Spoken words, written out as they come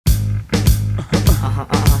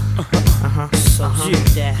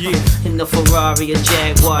In the Ferrari or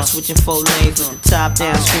Jaguar, switching 4 lanes with the top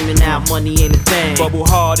down, screaming out money ain't a thing. Bubble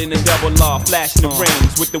hard in the double law, flashing the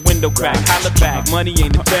rings with the window crack. Holla back, money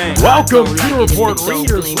ain't a thing. Welcome, Pewter Report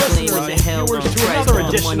readers, listeners, and viewers to another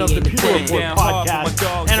edition of the Pewter Report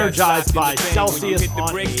podcast, energized by Celsius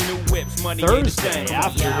on a Thursday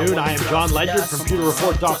afternoon. I am John Ledyard from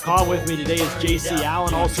PewterReport.com. With me today is JC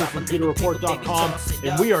Allen, also from PewterReport.com,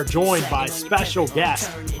 and we are joined by special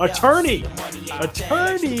guest, attorney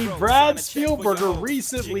Brad Spielberger,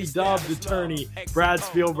 recently dubbed attorney Brad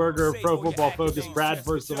Spielberger of Pro Football Focus. Brad,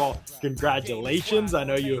 first of all, congratulations. I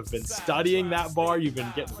know you have been studying that bar. You've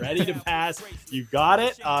been getting ready to pass. You got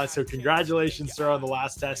it. So congratulations, sir, on the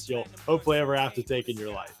last test you'll hopefully ever have to take in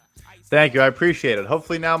your life. Thank you. I appreciate it.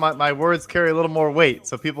 Hopefully now my words carry a little more weight,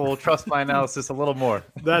 so people will trust my analysis a little more.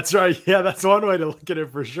 That's right. Yeah, that's one way to look at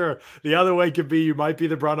it for sure. The other way could be you might be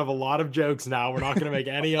the brunt of a lot of jokes now. We're not going to make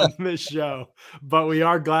any on this show, but we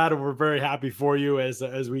are glad and we're very happy for you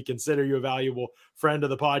as we consider you a valuable friend of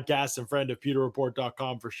the podcast and friend of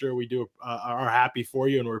PewterReport.com. For sure, we are happy for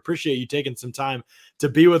you, and we appreciate you taking some time to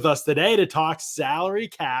be with us today to talk salary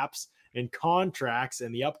caps and contracts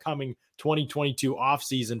and the upcoming 2022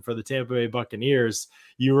 offseason for the Tampa Bay Buccaneers.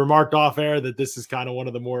 You remarked off air that this is kind of one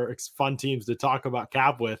of the more fun teams to talk about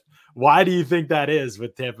cap with. Why do you think that is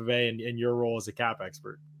with Tampa Bay and your role as a cap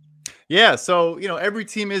expert? Yeah, so, every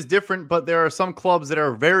team is different, but there are some clubs that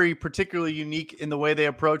are very particularly unique in the way they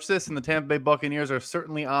approach this, and the Tampa Bay Buccaneers are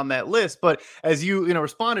certainly on that list. But as you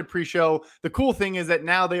responded pre-show, the cool thing is that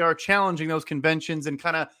now they are challenging those conventions and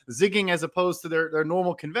kind of zigging as opposed to their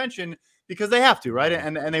normal convention, because they have to, right?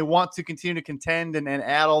 And they want to continue to contend and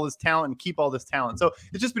add all this talent and keep all this talent. So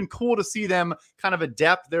it's just been cool to see them kind of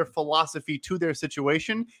adapt their philosophy to their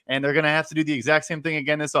situation, and they're going to have to do the exact same thing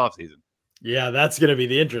again this offseason. Yeah, that's going to be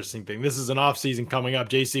the interesting thing. This is an offseason coming up.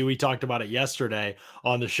 JC, we talked about it yesterday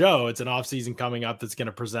on the show. It's an offseason coming up that's going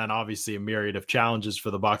to present, obviously, a myriad of challenges for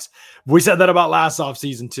the Bucs. We said that about last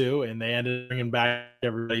offseason, too, and they ended up bringing back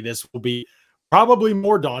everybody. This will be probably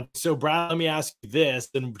more daunting. So, Brad, let me ask you this,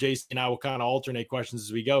 and JC and I will kind of alternate questions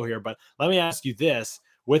as we go here, but let me ask you this.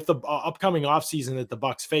 With the upcoming offseason that the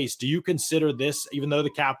Bucs face, do you consider this, even though the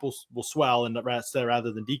cap will swell and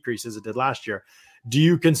rather than decrease as it did last year, do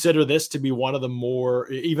you consider this to be one of the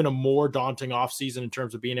even a more daunting offseason in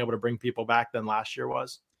terms of being able to bring people back than last year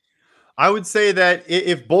was? I would say that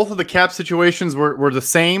if both of the cap situations were the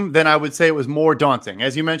same, then I would say it was more daunting.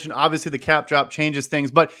 As you mentioned, obviously the cap drop changes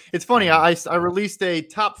things, but it's funny. I released a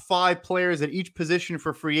top 5 players at each position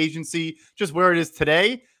for free agency, just where it is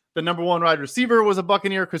today. The number 1 wide receiver was a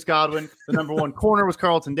Buccaneer, Chris Godwin. The number 1 corner was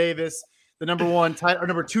Carlton Davis. The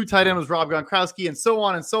number 2 tight end was Rob Gronkowski, and so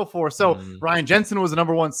on and so forth. So Ryan Jensen was the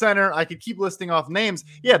number 1 center. I could keep listing off names.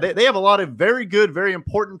 Yeah, they have a lot of very good, very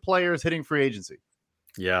important players hitting free agency.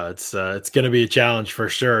 Yeah, it's going to be a challenge for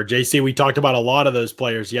sure. JC, we talked about a lot of those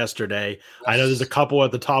players yesterday. I know there's a couple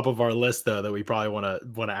at the top of our list, though, that we probably want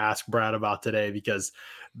to ask Brad about today, because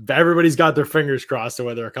everybody's got their fingers crossed to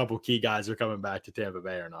whether a couple key guys are coming back to Tampa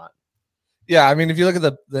Bay or not. Yeah, I mean, if you look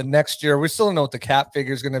at the next year, we still don't know what the cap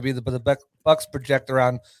figure is going to be, but the Bucs project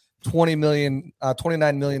around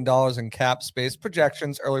 $29 million in cap space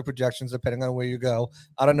projections, early projections, depending on where you go.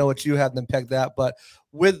 I don't know what you have them pegged at, but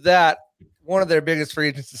with that, one of their biggest free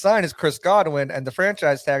agents to sign is Chris Godwin, and the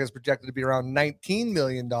franchise tag is projected to be around $19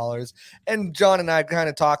 million. And John and I kind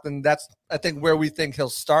of talked, and that's, I think, where we think he'll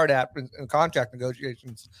start at in contract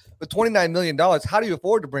negotiations. With $29 million, how do you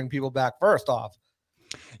afford to bring people back first off?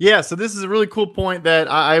 Yeah, so this is a really cool point that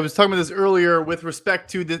I was talking about this earlier with respect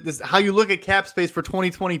to this how you look at cap space for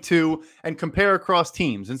 2022 and compare across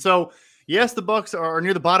teams. And so, yes, the Bucs are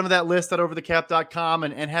near the bottom of that list at overthecap.com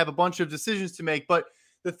and have a bunch of decisions to make. But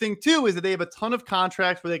the thing, too, is that they have a ton of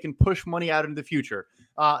contracts where they can push money out into the future.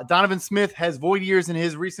 Donovan Smith has void years in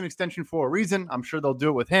his recent extension for a reason. I'm sure they'll do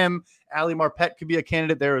it with him. Ali Marpet could be a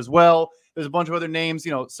candidate there as well. There's a bunch of other names,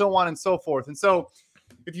 so on and so forth. And so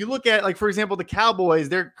if you look at, like, for example, the Cowboys,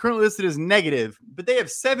 they're currently listed as negative, but they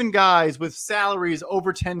have 7 guys with salaries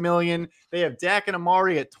over $10 million. They have Dak and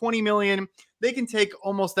Amari at $20 million. They can take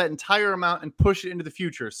almost that entire amount and push it into the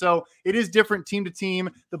future. So it is different team to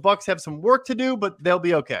team. The Bucs have some work to do, but they'll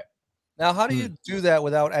be okay. Now, how do you do that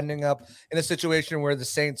without ending up in a situation where the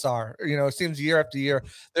Saints are? It seems year after year,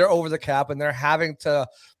 they're over the cap and they're having to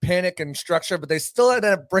panic and structure, but they still end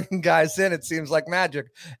up bringing guys in. It seems like magic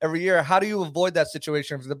every year. How do you avoid that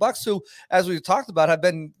situation for the Bucs, who, as we've talked about, have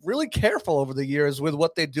been really careful over the years with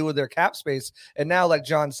what they do with their cap space? And now, like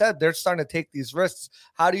John said, they're starting to take these risks.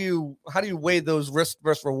 How do you weigh those risk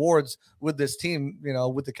versus rewards with this team,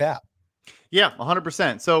 with the cap? Yeah,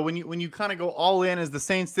 100%. So when you kind of go all in as the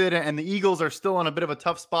Saints did, and the Eagles are still in a bit of a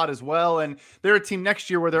tough spot as well, and they're a team next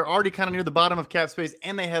year where they're already kind of near the bottom of cap space,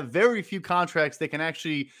 and they have very few contracts they can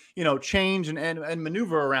actually change and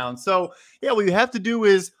maneuver around. So yeah, what you have to do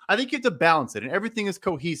is I think you have to balance it, and everything is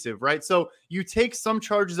cohesive, right? So you take some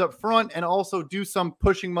charges up front and also do some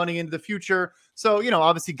pushing money into the future. So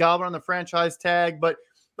obviously Godwin on the franchise tag, but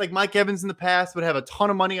like Mike Evans in the past would have a ton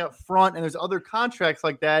of money up front, and there's other contracts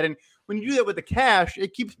like that. And when you do that with the cash,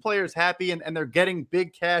 it keeps players happy and they're getting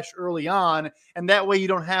big cash early on. And that way you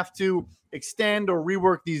don't have to extend or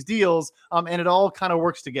rework these deals. And it all kind of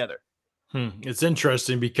works together. It's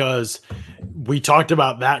interesting because we talked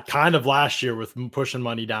about that kind of last year with pushing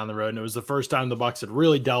money down the road. And it was the first time the Bucs had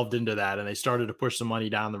really delved into that and they started to push some money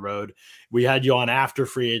down the road. We had you on after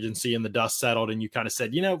free agency and the dust settled, and you kind of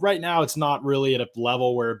said, right now it's not really at a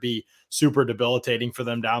level where it'd be super debilitating for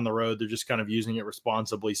them down the road. They're just kind of using it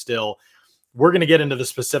responsibly still. We're going to get into the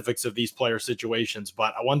specifics of these player situations,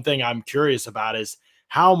 but one thing I'm curious about is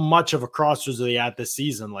how much of a crossroads are they at this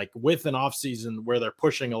season? Like with an offseason where they're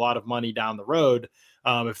pushing a lot of money down the road,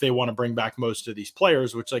 if they want to bring back most of these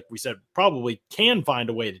players, which like we said, probably can find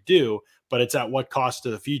a way to do, but it's at what cost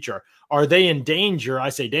to the future? Are they in danger? I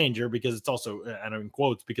say danger because it's also, and in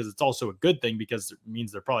quotes, because it's also a good thing because it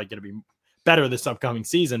means they're probably going to be better this upcoming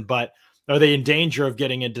season, but are they in danger of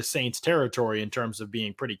getting into Saints territory in terms of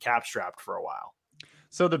being pretty cap strapped for a while?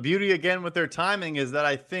 So the beauty again with their timing is that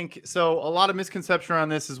I think so a lot of misconception around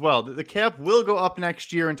this as well. The cap will go up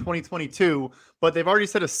next year in 2022, but they've already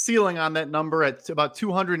set a ceiling on that number at about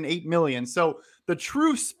 208 million. So the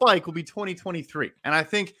true spike will be 2023. And I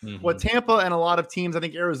think what Tampa and a lot of teams, I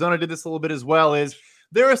think Arizona did this a little bit as well, is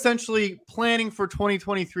they're essentially planning for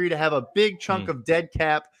 2023 to have a big chunk of dead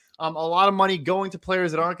cap. A lot of money going to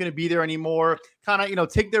players that aren't going to be there anymore, kind of,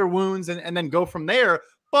 take their wounds and then go from there.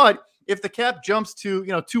 But if the cap jumps to,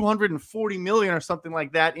 240 million or something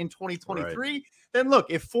like that in 2023, then look,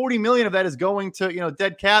 if 40 million of that is going to,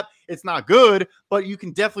 dead cap, it's not good, but you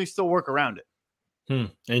can definitely still work around it.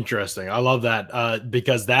 Interesting. I love that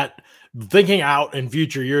because that thinking out in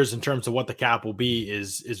future years in terms of what the cap will be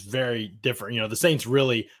is very different. The Saints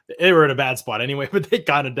they were in a bad spot anyway, but they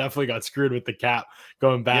kind of definitely got screwed with the cap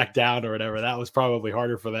going back down or whatever. That was probably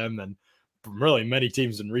harder for them than really many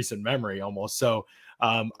teams in recent memory almost. So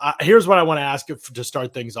here's what I want to ask to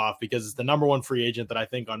start things off, because it's the number one free agent that I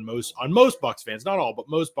think on most Bucs fans, not all, but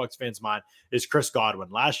most Bucs fans' mind is Chris Godwin.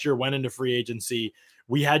 Last year went into free agency.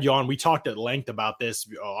 We had you on. We talked at length about this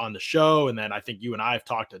on the show, and then I think you and I have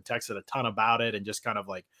talked and texted a ton about it, and just kind of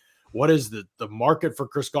like, what is the market for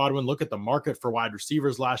Chris Godwin? Look at the market for wide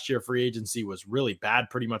receivers last year. Free agency was really bad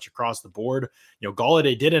pretty much across the board.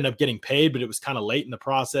 Golladay did end up getting paid, but it was kind of late in the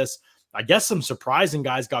process. I guess some surprising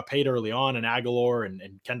guys got paid early on, and Aguilar and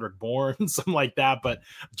Kendrick Bourne, something like that. But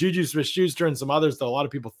Juju Smith-Schuster and some others that a lot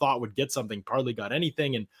of people thought would get something hardly got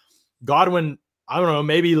anything. And Godwin, I don't know,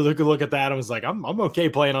 maybe look at that and was like, I'm okay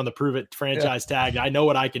playing on the prove it franchise tag. I know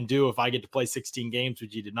what I can do if I get to play 16 games,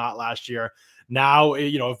 which he did not last year. Now,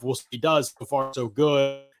 if he does, so far so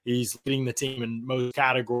good. He's leading the team in most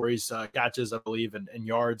categories, catches, I believe, and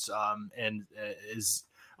yards, and is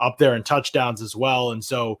up there in touchdowns as well. And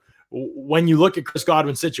so when you look at Chris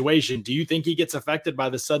Godwin's situation, do you think he gets affected by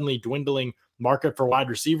the suddenly dwindling market for wide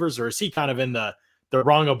receivers, or is he kind of in the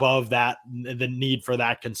rung above that, the need for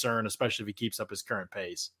that concern, especially if he keeps up his current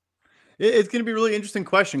pace? It's going to be a really interesting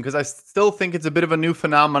question, because I still think it's a bit of a new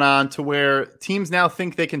phenomenon to where teams now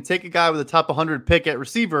think they can take a guy with a top 100 pick at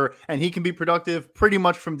receiver and he can be productive pretty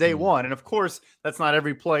much from day one. And of course, that's not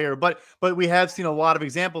every player, but we have seen a lot of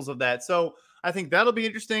examples of that. So I think that'll be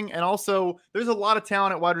interesting. And also there's a lot of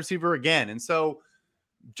talent at wide receiver again. And so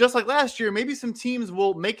just like last year, maybe some teams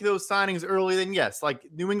will make those signings early. Then yes, like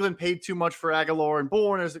New England paid too much for Aguilar and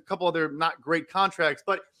Bourne. There's a couple other not great contracts,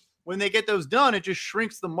 but when they get those done, it just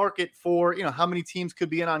shrinks the market for, how many teams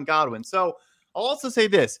could be in on Godwin. So I'll also say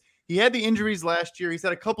this. He had the injuries last year. He's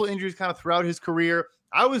had a couple of injuries kind of throughout his career.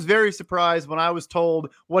 I was very surprised when I was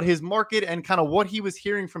told what his market and kind of what he was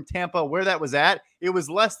hearing from Tampa, where that was at. It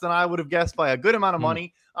was less than I would have guessed by a good amount of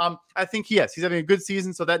money. I think, yes, he's having a good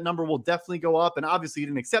season, so that number will definitely go up. And obviously he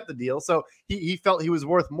didn't accept the deal, so he felt he was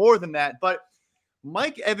worth more than that. But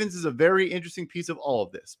Mike Evans is a very interesting piece of all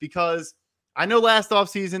of this, because I know last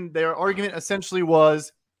offseason their argument essentially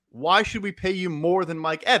was, why should we pay you more than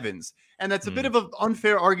Mike Evans? And that's a bit of an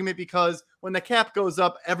unfair argument, because when the cap goes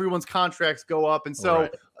up, everyone's contracts go up. And so,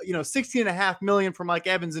 $16.5 million for Mike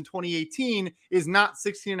Evans in 2018 is not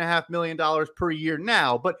 $16.5 million per year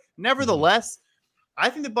now. But nevertheless, I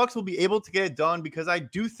think the Bucks will be able to get it done because I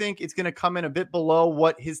do think it's going to come in a bit below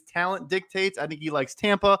what his talent dictates. I think he likes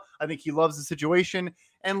Tampa. I think he loves the situation.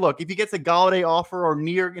 And look, if he gets a Galladay offer or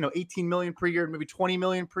near, 18 million per year, maybe 20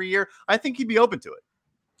 million per year, I think he'd be open to it.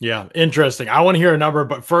 Yeah, interesting. I want to hear a number,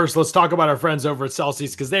 but first, let's talk about our friends over at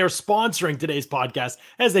Celsius because they are sponsoring today's podcast,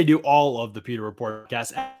 as they do all of the Pewter Report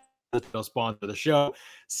podcasts. They'll sponsor the show.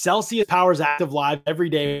 Celsius powers Active Live every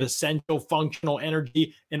day with essential functional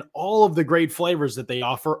energy and all of the great flavors that they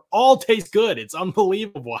offer all taste good. It's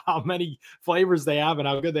unbelievable how many flavors they have and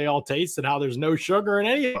how good they all taste and how there's no sugar in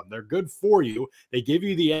any of them. They're good for you. They give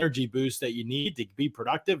you the energy boost that you need to be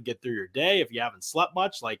productive, get through your day if you haven't slept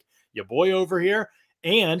much like your boy over here.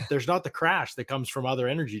 And there's not the crash that comes from other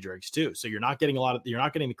energy drinks too. So you're not getting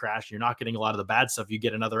the crash. You're not getting a lot of the bad stuff you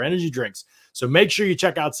get in other energy drinks. So make sure you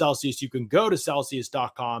check out Celsius. You can go to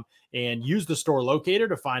Celsius.com and use the store locator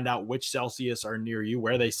to find out which Celsius are near you,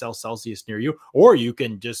 where they sell Celsius near you, or you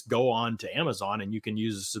can just go on to Amazon and you can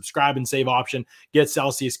use the subscribe and save option, get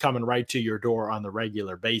Celsius coming right to your door on the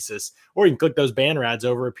regular basis, or you can click those banner ads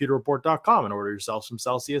over at pewterreport.com and order yourself some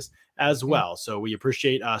Celsius as well. So we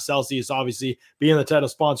appreciate Celsius obviously being the title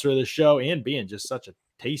sponsor of the show and being just such a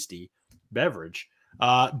tasty beverage.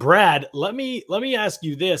 Brad, let me ask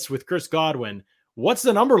you this with Chris Godwin. What's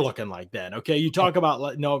the number looking like then? Okay, you talk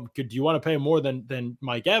about do you want to pay more than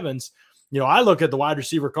Mike Evans? I look at the wide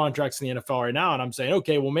receiver contracts in the NFL right now, and I'm saying,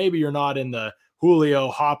 okay, well maybe you're not in the Julio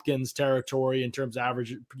Hopkins territory in terms of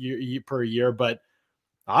average per year, but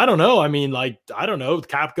I don't know. I mean, I don't know. The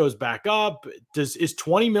cap goes back up. Is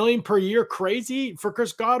 20 million per year crazy for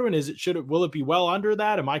Chris Godwin? Will it be well under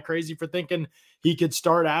that? Am I crazy for thinking he could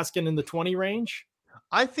start asking in the 20 range?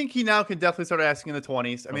 I think he now can definitely start asking in the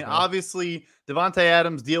 20s. I mean, obviously, Devontae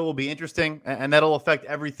Adams' deal will be interesting, and that'll affect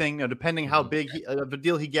everything. Depending how big of a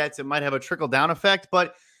deal he gets, it might have a trickle-down effect.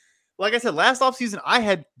 But like I said, last offseason, I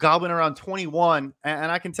had Godwin around 21,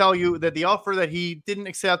 and I can tell you that the offer that he didn't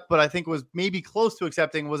accept, but I think was maybe close to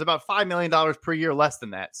accepting, was about $5 million per year less than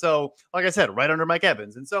that. So, like I said, right under Mike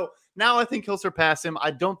Evans. And so now I think he'll surpass him.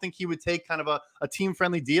 I don't think he would take kind of a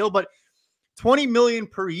team-friendly deal, but 20 million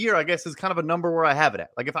per year, I guess, is kind of a number where I have it at.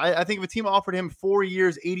 Like I think if a team offered him 4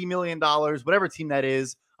 years, $80 million, whatever team that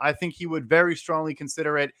is, I think he would very strongly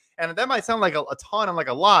consider it. And that might sound like a ton and like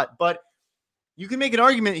a lot, but you can make an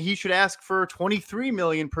argument he should ask for 23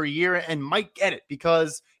 million per year and might get it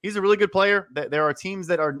because he's a really good player. There are teams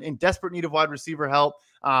that are in desperate need of wide receiver help.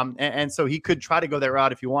 And so he could try to go that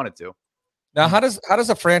route if he wanted to. Now, how does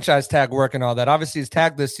a franchise tag work and all that? Obviously, he's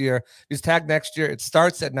tagged this year. He's tagged next year. It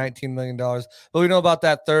starts at $19 million. But we know about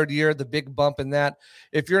that third year, the big bump in that.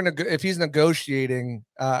 If he's negotiating,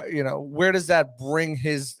 where does that bring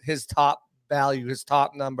his top value, his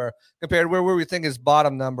top number, compared to where we think his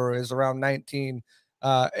bottom number is around 19?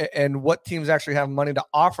 And what teams actually have money to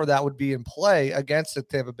offer that would be in play against the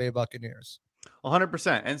Tampa Bay Buccaneers?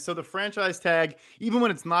 100%. And so the franchise tag, even when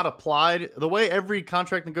it's not applied, the way every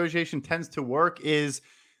contract negotiation tends to work is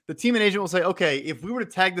the team and agent will say, okay, if we were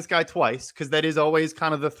to tag this guy twice, because that is always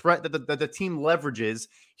kind of the threat that the team leverages,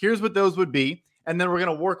 here's what those would be. And then we're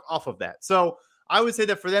going to work off of that. So I would say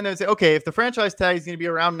that for them, they would say, okay, if the franchise tag is going to be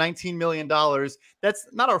around $19 million, that's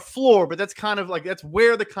not our floor, but that's kind of like, that's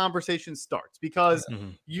where the conversation starts because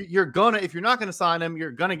you're going to, if you're not going to sign him,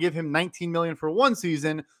 you're going to give him $19 million for one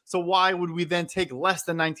season. So why would we then take less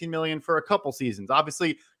than $19 million for a couple seasons?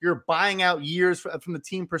 Obviously you're buying out years from the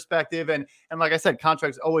team perspective. And like I said,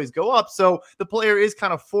 contracts always go up. So the player is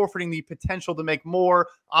kind of forfeiting the potential to make more,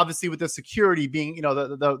 obviously with the security being,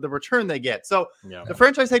 the return they get. So the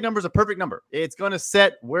franchise tag number is a perfect number. It's going to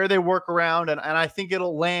set where they work around. And I think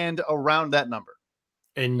it'll land around that number.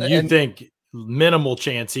 And you think minimal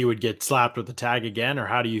chance he would get slapped with the tag again, or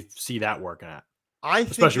how do you see that working out?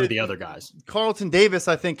 Especially with the other guys. Carlton Davis,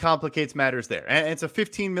 I think, complicates matters there. And it's a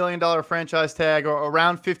 $15 million franchise tag or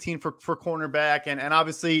around 15 for cornerback. And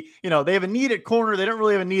obviously, they have a need at corner. They don't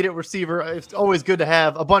really have a need at receiver. It's always good to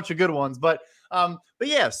have a bunch of good ones. But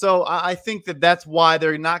yeah, so I think that's why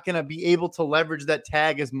they're not going to be able to leverage that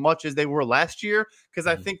tag as much as they were last year. Because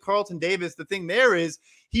I think Carlton Davis, the thing there is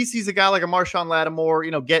he sees a guy like a Marshawn Lattimore,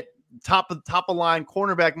 get top of line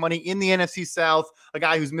cornerback money in the NFC South, a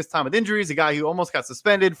guy who's missed time with injuries, a guy who almost got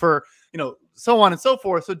suspended for, so on and so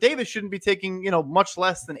forth. So Davis shouldn't be taking, much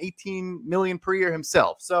less than 18 million per year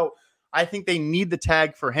himself. So I think they need the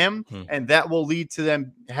tag for him, and that will lead to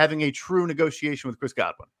them having a true negotiation with Chris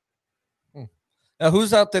Godwin. Now,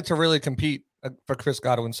 who's out there to really compete for Chris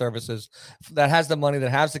Godwin services that has the money,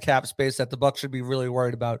 that has the cap space that the Bucs should be really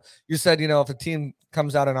worried about? You said, if a team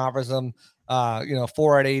comes out and offers them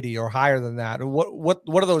 4 at 80 or higher than that. What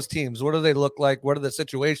are those teams? What do they look like? What do the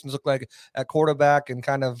situations look like at quarterback and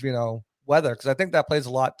kind of, weather? Because I think that plays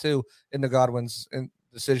a lot too into Godwin's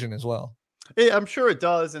decision as well. Yeah, I'm sure it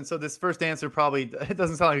does. And so this first answer probably it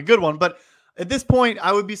doesn't sound like a good one, but at this point,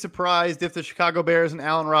 I would be surprised if the Chicago Bears and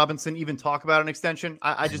Allen Robinson even talk about an extension.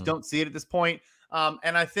 I just don't see it at this point.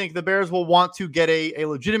 And I think the Bears will want to get a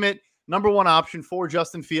legitimate number one option for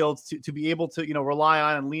Justin Fields to be able to, rely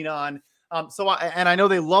on and lean on. I know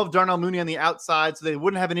they love Darnell Mooney on the outside, so they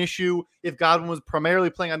wouldn't have an issue if Godwin was primarily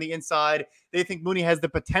playing on the inside. They think Mooney has the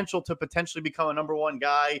potential to potentially become a number one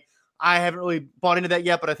guy. I haven't really bought into that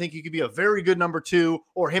yet, but I think he could be a very good number two,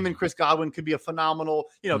 or him and Chris Godwin could be a phenomenal,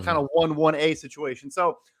 kind of 1-1A situation.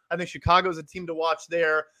 So I think Chicago is a team to watch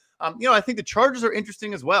there. I think the Chargers are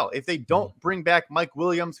interesting as well. If they don't bring back Mike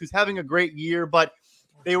Williams, who's having a great year, but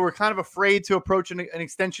they were kind of afraid to approach an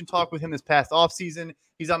extension talk with him this past offseason.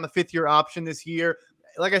 He's on the 5th-year option this year.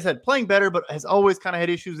 Like I said, playing better, but has always kind of had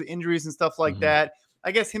issues with injuries and stuff like that.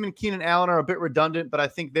 I guess him and Keenan Allen are a bit redundant, but I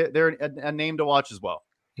think they're a name to watch as well.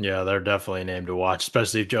 Yeah, they're definitely a name to watch,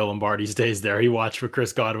 especially if Joe Lombardi stays there. He watched what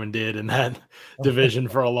Chris Godwin did in that division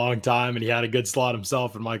for a long time, and he had a good slot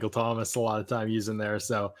himself, and Michael Thomas a lot of time using there.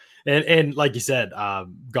 So, and like you said,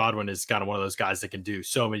 Godwin is kind of one of those guys that can do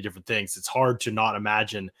so many different things. It's hard to not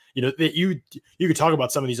imagine, that you could talk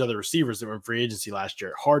about some of these other receivers that were in free agency last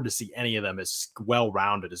year. Hard to see any of them as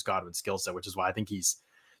well-rounded as Godwin's skill set, which is why I think he's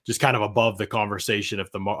just kind of above the conversation of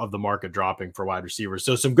the market dropping for wide receivers.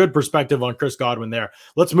 So some good perspective on Chris Godwin there.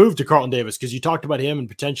 Let's move to Carlton Davis, because you talked about him and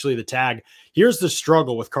potentially the tag. Here's the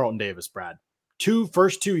struggle with Carlton Davis, Brad.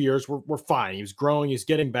 First 2 years were fine. He was growing. He was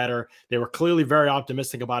getting better. They were clearly very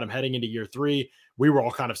optimistic about him heading into year 3. We were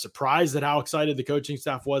all kind of surprised at how excited the coaching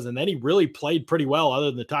staff was. And then he really played pretty well other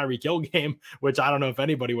than the Tyreek Hill game, which I don't know if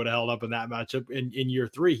anybody would have held up in that matchup in year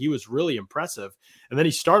 3. He was really impressive. And then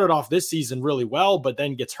he started off this season really well, but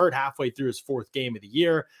then gets hurt halfway through his 4th game of the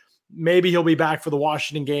year. Maybe he'll be back for the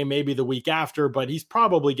Washington game, maybe the week after, but he's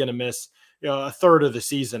probably going to miss a third of the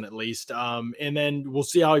season at least. And then we'll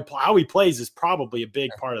see how he plays is probably a big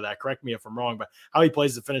part of that. Correct me if I'm wrong, but how he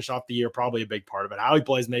plays to finish off the year, probably a big part of it. How he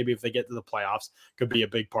plays, maybe if they get to the playoffs, could be a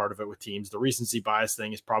big part of it with teams. The recency bias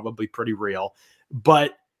thing is probably pretty real,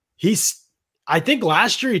 but I think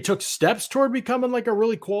last year he took steps toward becoming like a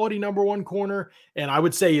really quality number one corner. And I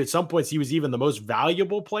would say at some points he was even the most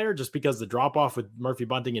valuable player, just because the drop off with Murphy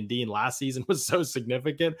Bunting and Dean last season was so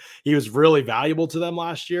significant. He was really valuable to them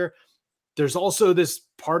last year. There's also this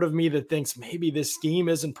part of me that thinks maybe this scheme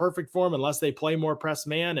isn't perfect for him unless they play more press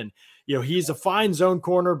man. And, he's a fine zone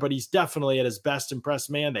corner, but he's definitely at his best in press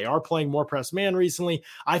man. They are playing more press man recently.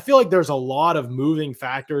 I feel like there's a lot of moving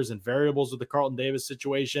factors and variables with the Carlton Davis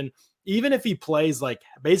situation. Even if he plays like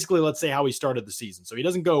basically, let's say how he started the season. So he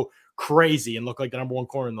doesn't go crazy and look like the number one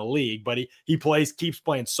corner in the league, but he keeps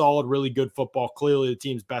playing solid, really good football, clearly the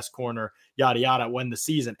team's best corner, yada, yada. When the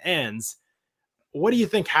season ends, what do you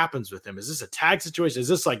think happens with him? Is this a tag situation? Is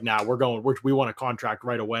this like, we want a contract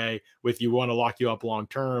right away with you, want to lock you up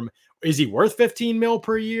long-term? Is he worth $15 million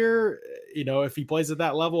per year? If he plays at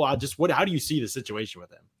that level, how do you see the situation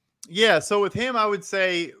with him? Yeah. So with him, I would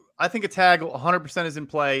say, I think a tag 100% is in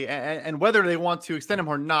play, and whether they want to extend him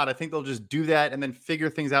or not, I think they'll just do that and then figure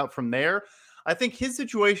things out from there. I think his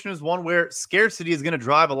situation is one where scarcity is going to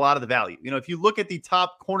drive a lot of the value. If you look at the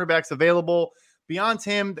top cornerbacks available, beyond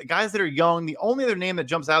him, the guys that are young, the only other name that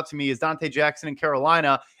jumps out to me is Dante Jackson in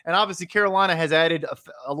Carolina. And obviously Carolina has added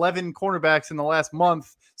 11 cornerbacks in the last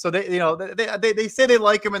month. So they say they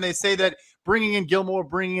like him, and they say that bringing in Gilmore,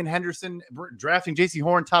 bringing in Henderson, drafting JC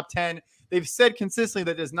Horn top 10, they've said consistently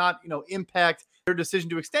that does not, impact their decision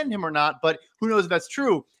to extend him or not, but who knows if that's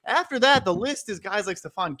true. After that, the list is guys like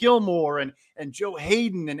Stephon Gilmore and Joe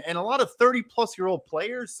Hayden and a lot of 30-plus-year-old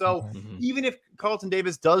players. So even if Carlton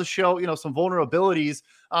Davis does show, some vulnerabilities,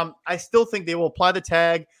 I still think they will apply the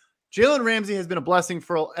tag. Jalen Ramsey has been a blessing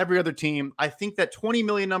for every other team. I think that $20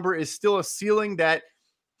 million number is still a ceiling that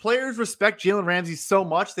players respect Jalen Ramsey so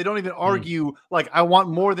much. They don't even argue like, I want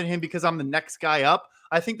more than him because I'm the next guy up.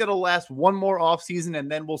 I think that'll last one more offseason,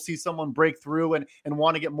 and then we'll see someone break through and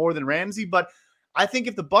want to get more than Ramsey. But I think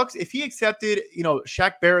if he accepted,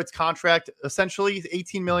 Shaq Barrett's contract, essentially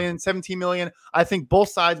 $18 million, $17 million, I think both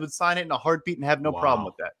sides would sign it in a heartbeat and have no problem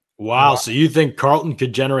with that. Wow. So you think Carlton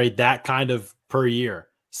could generate that kind of per year?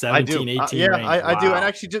 17, 18 yeah, range. I do. And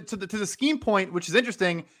actually, to the scheme point, which is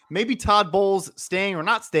interesting, maybe Todd Bowles staying or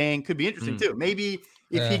not staying could be interesting too. Maybe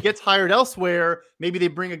if he gets hired elsewhere, maybe they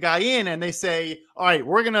bring a guy in and they say, all right,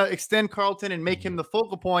 we're going to extend Carlton and make him the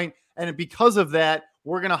focal point. And because of that,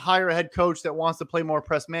 we're going to hire a head coach that wants to play more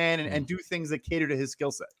press man and do things that cater to his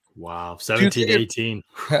skill set. Wow, 17 to 18.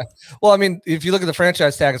 Well, I mean, if you look at the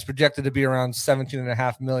franchise tag, it's projected to be around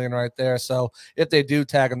 17.5 million right there. So if they do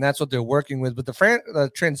tag him, that's what they're working with. But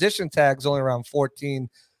the transition tag is only around 14.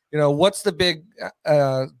 What's the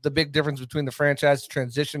big difference between the franchise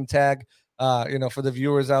transition tag? For the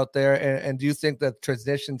viewers out there, and do you think that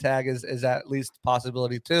transition tag is at least a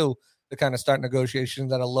possibility too to kind of start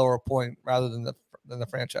negotiations at a lower point rather than the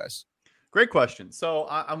franchise? Great question. So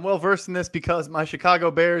I'm well versed in this because my Chicago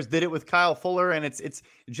Bears did it with Kyle Fuller, and it's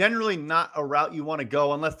generally not a route you want to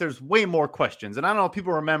go unless there's way more questions. And I don't know if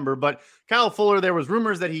people remember, but Kyle Fuller, there was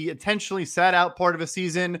rumors that he intentionally sat out part of a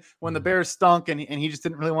season when the Bears stunk, and he just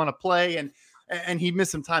didn't really want to play, and he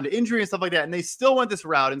missed some time to injury and stuff like that. And they still went this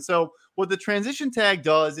route. And so what the transition tag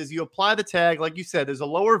does is you apply the tag, like you said, there's a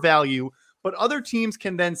lower value, but other teams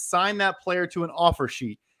can then sign that player to an offer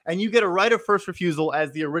sheet, and you get a right of first refusal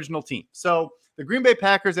as the original team. So the Green Bay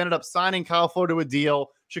Packers ended up signing Kyle Fuller to a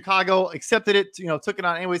deal. Chicago accepted it, took it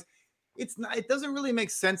on anyways. It doesn't really make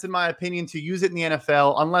sense, in my opinion, to use it in the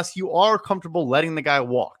NFL unless you are comfortable letting the guy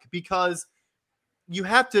walk, because you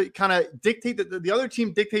have to kind of dictate that the other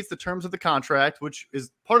team dictates the terms of the contract, which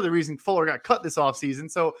is part of the reason Fuller got cut this offseason.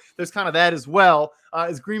 So there's kind of that as well.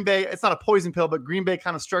 As Green Bay, it's not a poison pill, but Green Bay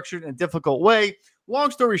kind of structured in a difficult way. Long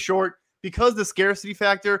story short, because the scarcity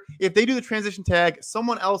factor, if they do the transition tag,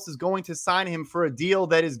 someone else is going to sign him for a deal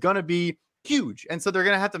that is going to be huge. And so they're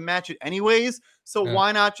going to have to match it anyways. So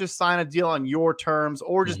why not just sign a deal on your terms,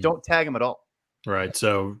 or just don't tag him at all? Right.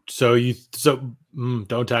 So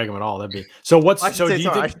don't tag him at all. That'd be I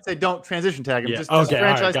should say don't transition tag him. Yeah. Just Right,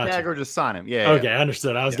 franchise tag or just sign him. Yeah. Okay, I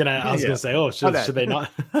understood. I was gonna say, should they not?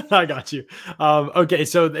 I got you. Okay,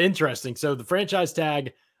 so interesting. So the franchise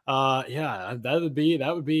tag, that would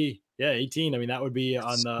be 18. I mean, that would be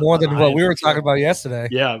on the more than what we were talking about yesterday.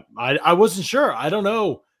 Yeah, I wasn't sure. I don't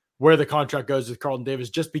know where the contract goes with Carlton Davis,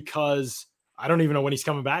 just because I don't even know when he's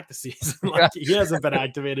coming back this season. He hasn't been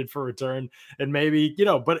activated for return, and maybe,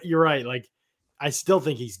 but you're right. Like, I still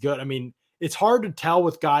think he's good. I mean, it's hard to tell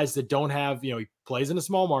with guys that don't have, he plays in a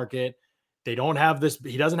small market. They don't have this.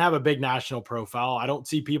 He doesn't have a big national profile. I don't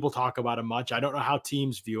see people talk about him much. I don't know how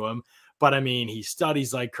teams view him, but I mean, he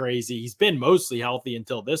studies like crazy. He's been mostly healthy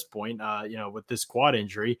until this point, with this quad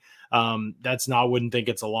injury. Wouldn't think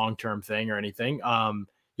it's a long-term thing or anything.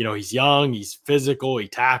 He's young, he's physical, he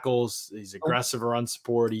tackles, he's aggressive around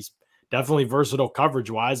support. He's definitely versatile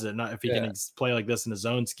coverage-wise, and if he can play like this in his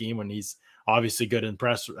zone scheme when he's obviously good in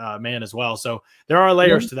press man as well. So there are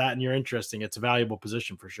layers to that, and you're interesting. It's a valuable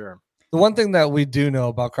position for sure. The one thing that we do know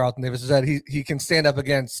about Carlton Davis is that he can stand up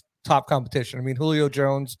against top competition. I mean, Julio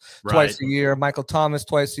Jones twice a year, Michael Thomas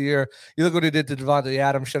twice a year. You look what he did to Devontae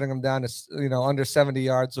Adams, shutting him down to under 70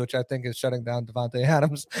 yards, which I think is shutting down Devontae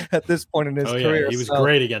Adams at this point in his career. He was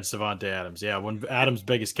great against Devontae Adams. Yeah, when Adams'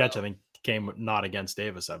 biggest catch, I think, came not against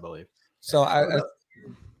Davis, I believe. So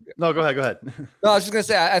No, go ahead. No, I was just going to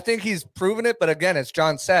say, I think he's proven it. But again, as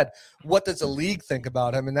John said, what does the league think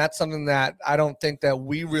about him? And that's something that I don't think that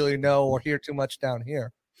we really know or hear too much down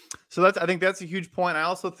here. So I think that's a huge point. I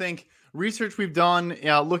also think research we've done,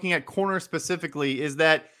 looking at corners specifically, is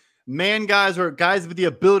that man guys or guys with the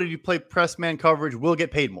ability to play press man coverage will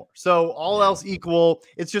get paid more. So all else equal,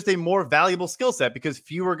 it's just a more valuable skill set because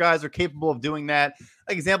fewer guys are capable of doing that.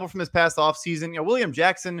 Example from this past offseason, William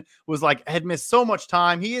Jackson had missed so much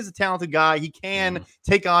time. He is a talented guy. He can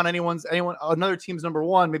take on another team's number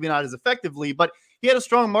one, maybe not as effectively, but he had a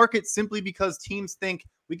strong market simply because teams think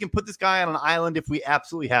we can put this guy on an island if we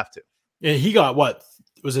absolutely have to. Yeah, he got what?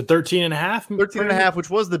 Was it 13.5? 13.5, which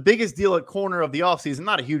was the biggest deal at corner of the offseason.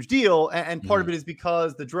 Not a huge deal. And part of it is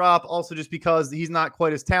because the drop, also just because he's not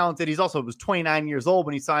quite as talented. He's also was 29 years old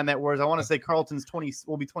when he signed that, whereas I want to say Carlton's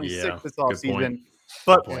will be 26 this offseason.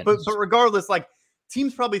 But regardless,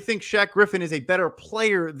 teams probably think Shaq Griffin is a better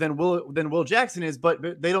player than Will Jackson is,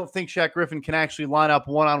 but they don't think Shaq Griffin can actually line up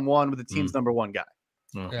one-on-one with the team's number one guy.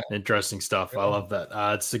 Interesting stuff. I love that.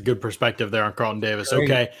 It's a good perspective there on Carlton Davis.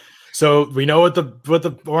 Okay. So we know what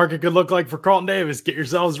the market could look like for Carlton Davis. Get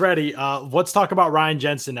yourselves ready. Let's talk about Ryan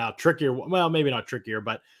Jensen now. Trickier. Well, maybe not trickier,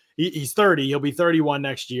 but he's 30. He'll be 31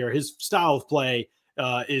 next year. His style of play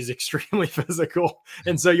is extremely physical.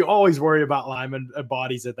 And so you always worry about lineman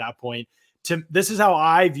bodies at that point. This is how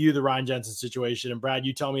I view the Ryan Jensen situation. And Brad,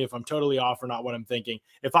 you tell me if I'm totally off or not what I'm thinking.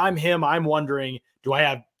 If I'm him, I'm wondering, do I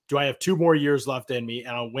have 2 more years left in me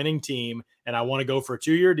and a winning team, and I want to go for a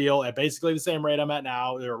 2-year deal at basically the same rate I'm at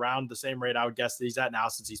now? They're around the same rate I would guess that he's at now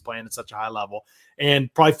since he's playing at such a high level,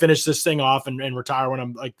 and probably finish this thing off and retire when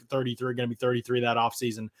I'm 33, going to be 33 that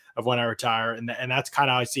offseason of when I retire. And that's kind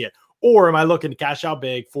of how I see it. Or am I looking to cash out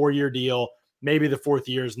big, 4-year deal, maybe the fourth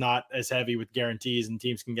year is not as heavy with guarantees and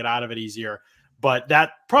teams can get out of it easier. But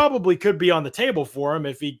that probably could be on the table for him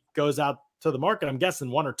if he goes out to the market. I'm guessing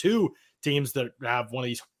one or two teams that have one of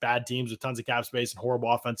these bad teams with tons of cap space and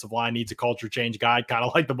horrible offensive line, needs a culture change guy, kind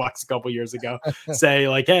of like the Bucs a couple years ago, say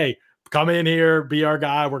like, hey, come in here, be our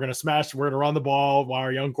guy. We're going to smash. We're going to run the ball while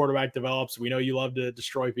our young quarterback develops. We know you love to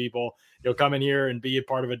destroy people. You'll come in here and be a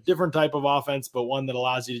part of a different type of offense, but one that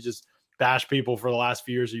allows you to just bash people for the last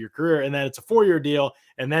few years of your career. And then it's a 4-year deal.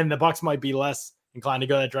 And then the Bucs might be less inclined to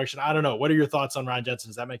go that direction. I don't know. What are your thoughts on Ryan Jensen?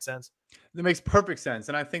 Does that make sense? That makes perfect sense.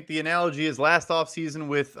 And I think the analogy is last offseason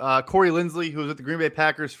with Corey Linsley, who was with the Green Bay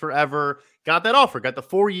Packers forever, got that offer, got the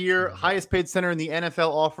 4-year highest paid center in the NFL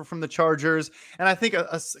offer from the Chargers. And I think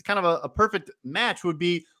a kind of a perfect match would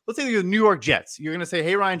be, let's say you're the New York Jets. You're going to say,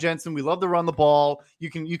 hey, Ryan Jensen, we love to run the ball. You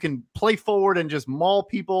can play forward and just maul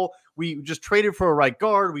people. We just traded for a right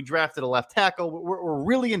guard. We drafted a left tackle. We're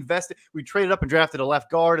really invested. We traded up and drafted a left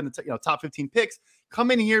guard in the top 15 picks. Come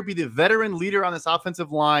in here, be the veteran leader on this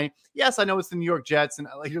offensive line. Yes, I know it's the New York Jets, and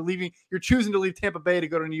you're choosing to leave Tampa Bay to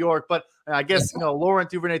go to New York, but I guess Laurent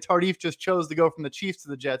Duvernay-Tardif just chose to go from the Chiefs to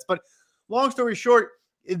the Jets. But long story short,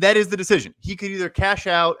 that is the decision. He could either cash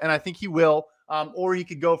out, and I think he will, or he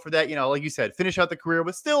could go for that, like you said, finish out the career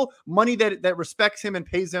with still money that respects him and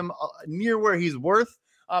pays him near where he's worth.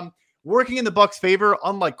 Working in the Bucs' favor,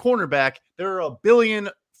 unlike cornerback, there are a billion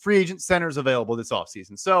free agent centers available this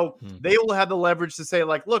offseason. So they will have the leverage to say,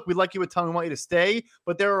 like, look, we like you a ton. We want you to stay.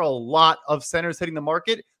 But there are a lot of centers hitting the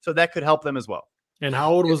market. So that could help them as well. And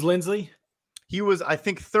how old was Linsley? He was, I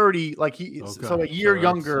think, 30, so a year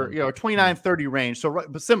younger, 29, 30 range. So,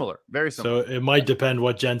 but similar, very similar. So it might depend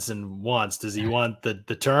what Jensen wants. Does he want the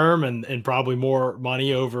term and probably more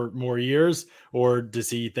money over more years? Or does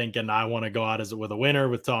he thinking, I want to go out with a winner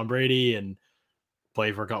with Tom Brady and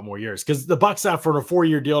play for a couple more years? Because the Bucs offered a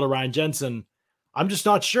 4-year deal to Ryan Jensen. I'm just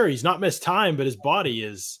not sure. He's not missed time, but his body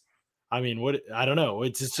is, I don't know.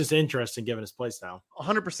 It's just interesting given his place now.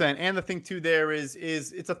 100%. And the thing too there is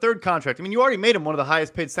it's a third contract. I mean, you already made him one of the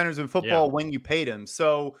highest paid centers in football when you paid him.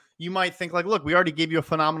 So you might think like, look, we already gave you a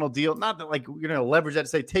phenomenal deal. Not that like you're going to leverage that to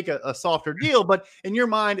say take a softer deal, but in your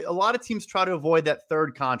mind, a lot of teams try to avoid that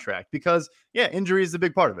third contract because injury is a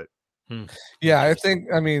big part of it. Yeah,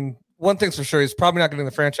 one thing's for sure, he's probably not getting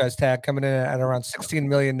the franchise tag, coming in at around $16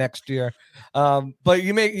 million next year. But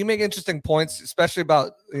you make interesting points, especially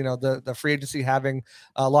about the free agency having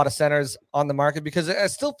a lot of centers on the market, because I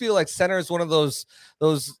still feel like center is one of those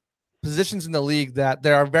positions in the league that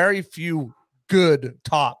there are very few good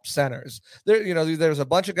top centers. There's a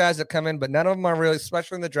bunch of guys that come in, but none of them are really,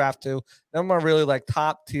 especially in the draft too, none of them are really like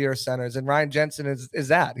top tier centers. And Ryan Jensen is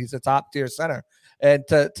that. He's a top tier center. And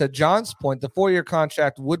to John's point, the 4-year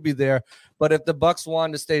contract would be there, but if the Bucs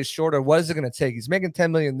wanted to stay shorter, what is it going to take? He's making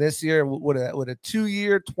 $10 million this year. Would a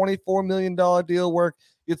 2-year, $24 million deal work?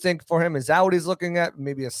 You think for him? Is that what he's looking at?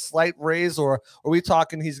 Maybe a slight raise, or are we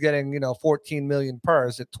talking he's getting $14 million per?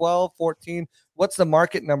 Is it 12, 14? What's the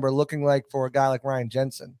market number looking like for a guy like Ryan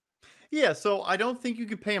Jensen? Yeah, so I don't think you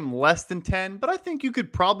could pay him less than 10, but I think you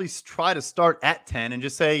could probably try to start at 10 and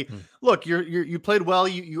just say, look, you played well,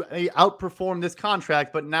 you outperformed this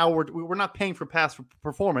contract, but now we're not paying for past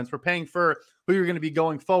performance, we're paying for who you're going to be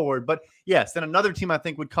going forward. But yes, then another team I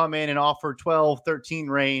think would come in and offer 12, 13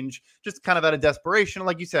 range, just kind of out of desperation,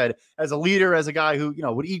 like you said, as a leader, as a guy who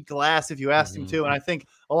would eat glass if you asked him to. And I think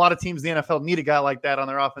a lot of teams in the NFL need a guy like that on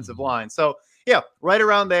their offensive line. So yeah, right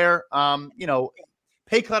around there.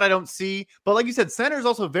 Pay cut I don't see, but like you said, center is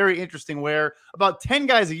also very interesting where about 10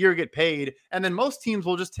 guys a year get paid, and then most teams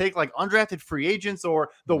will just take like undrafted free agents or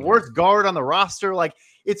the worst guard on the roster. Like,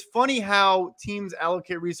 it's funny how teams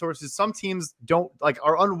allocate resources. Some teams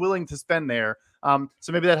are unwilling to spend there.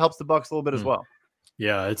 So maybe that helps the Bucs a little bit as well.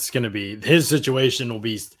 Yeah, it's going to be his situation will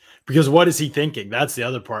be because what is he thinking? That's the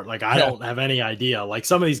other part. Like, I don't have any idea. Like,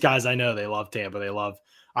 some of these guys I know, they love Tampa.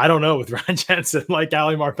 I don't know with Ryan Jensen, like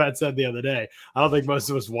Ali Marpet said the other day. I don't think most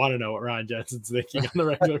of us want to know what Ryan Jensen's thinking on the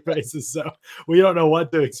regular basis. So we don't know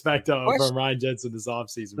what to expect from Ryan Jensen this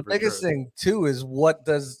offseason. The biggest thing, too, is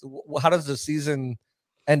how does the season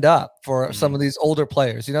end up for some of these older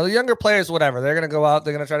players? The younger players, whatever, they're going to go out,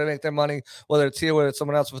 they're going to try to make their money, whether it's here, whether it's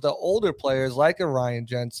someone else. With the older players like a Ryan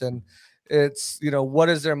Jensen, it's, what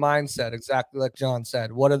is their mindset? Exactly like John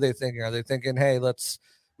said. What are they thinking? Are they thinking, hey,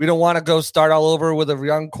 we don't want to go start all over with a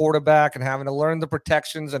young quarterback and having to learn the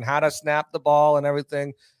protections and how to snap the ball and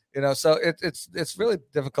everything, so it's really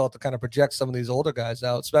difficult to kind of project some of these older guys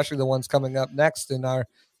out, especially the ones coming up next in our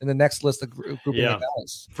in the next list of grouping of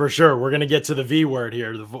guys. For sure. We're going to get to the V word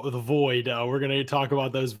here, the void. We're going to talk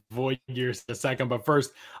about those void years in a second. But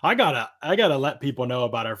first, I gotta let people know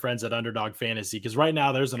about our friends at Underdog Fantasy, because right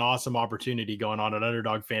now there's an awesome opportunity going on at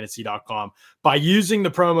UnderdogFantasy.com by using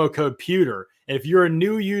the promo code Pewter. And if you're a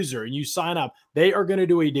new user and you sign up, they are going to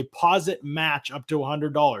do a deposit match up to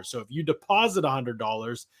 $100. So if you deposit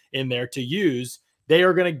 $100 in there to use, they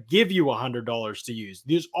are going to give you $100 to use.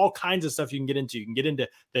 There's all kinds of stuff you can get into. You can get into,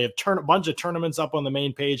 they have a bunch of tournaments up on the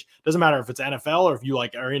main page. Doesn't matter if it's NFL or if you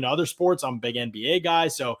are into other sports. I'm a big NBA guy.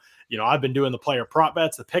 So, I've been doing the player prop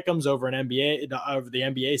bets, the pick'ems over an NBA, over the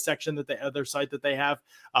NBA section other site that they have.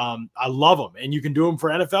 I love them. And you can do them for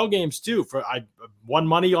NFL games too. I won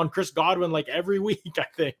money on Chris Godwin like every week, I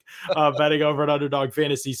think, betting over at Underdog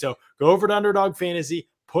Fantasy. So go over to Underdog Fantasy,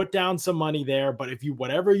 put down some money there, but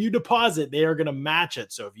whatever you deposit, they are going to match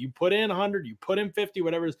it. So if you put in 100, you put in 50,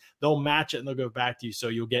 whatever it is, they'll match it and they'll go back to you. So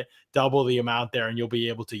you'll get double the amount there, and you'll be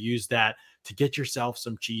able to use that to get yourself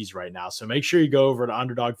some cheese right now. So make sure you go over to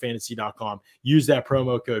UnderdogFantasy.com, use that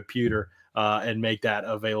promo code Pewter, and make that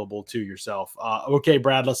available to yourself. Okay,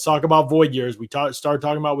 Brad, let's talk about void years. We started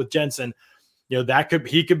talking about with Jensen,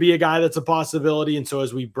 he could be a guy that's a possibility. And so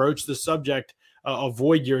as we broach the subject of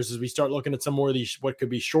void years, as we start looking at some more of these, what could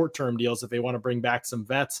be short-term deals, if they want to bring back some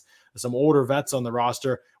vets, some older vets on the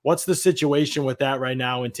roster, what's the situation with that right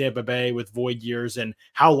now in Tampa Bay with void years, and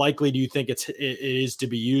how likely do you think it is to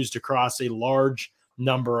be used across a large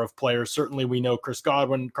number of players? Certainly we know Chris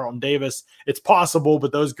Godwin, Carlton Davis, it's possible,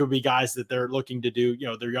 but those could be guys that they're looking to do,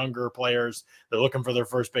 they're younger players, they're looking for their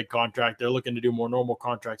first big contract, they're looking to do more normal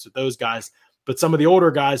contracts with those guys. But some of the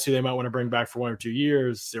older guys who they might want to bring back for 1 or 2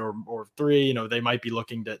 years or 3, they might be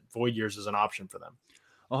looking at void years as an option for them.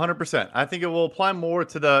 100%. I think it will apply more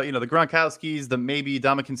to the, the Gronkowskis, the maybe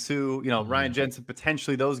Ndamukong Suh, Ryan Jensen,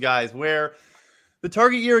 potentially those guys, where the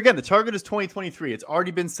target year, again, the target is 2023. It's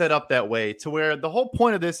already been set up that way, to where the whole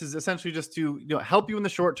point of this is essentially just to, help you in the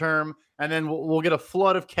short term. And then we'll get a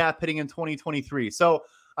flood of cap hitting in 2023. So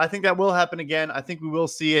I think that will happen again. I think we will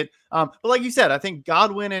see it. But like you said, I think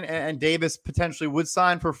Godwin and Davis potentially would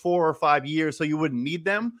sign for 4 or 5 years, so you wouldn't need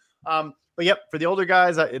them. But yep, for the older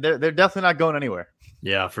guys, they're definitely not going anywhere.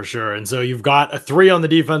 Yeah, for sure. And so you've got a 3 on the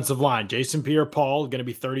defensive line. Jason Pierre-Paul, going to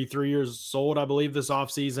be 33 years old, I believe, this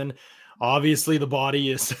offseason. Obviously, the body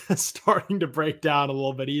is starting to break down a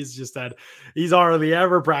little bit. He's hardly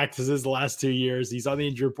ever practices the last 2 years. He's on the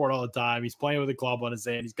injury report all the time. He's playing with a club on his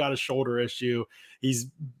hand. He's got a shoulder issue. He's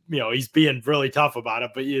being really tough about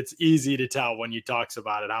it, but it's easy to tell when he talks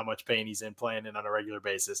about it, how much pain he's in playing in on a regular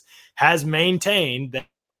basis. Has maintained that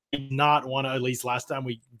he not want to, at least last time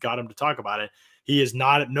we got him to talk about it, he is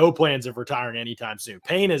no plans of retiring anytime soon.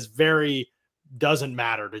 Pain is doesn't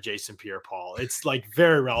matter to Jason Pierre-Paul. It's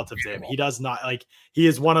very relative to him. He does not he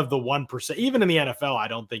is one of the 1%, even in the NFL.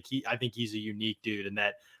 I think he's a unique dude, and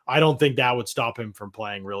that I don't think that would stop him from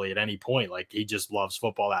playing really at any point. He just loves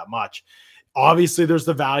football that much. Obviously, there's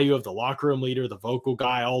the value of the locker room leader, the vocal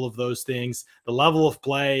guy, all of those things. The level of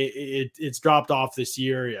play, it's dropped off this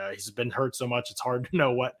year. Yeah, he's been hurt so much, it's hard to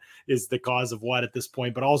know what is the cause of what at this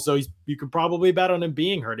point. But also, you can probably bet on him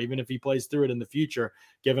being hurt, even if he plays through it in the future,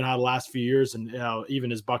 given how the last few years and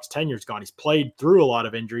even his Bucs tenure's gone. He's played through a lot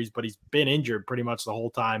of injuries, but he's been injured pretty much the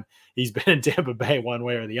whole time he's been in Tampa Bay one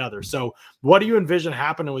way or the other. So what do you envision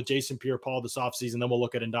happening with Jason Pierre-Paul this offseason? Then we'll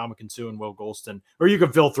look at Ndamukong Suh and Will Golston, or you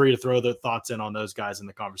can feel free to throw the thoughts in on those guys in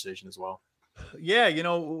the conversation as well. Yeah,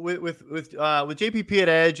 with JPP at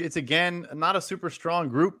edge, it's again not a super strong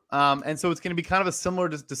group, and so it's going to be kind of a similar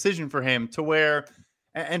decision for him, to where,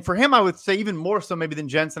 and for him, I would say even more so maybe than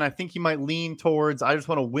Jensen. I think he might lean towards, I just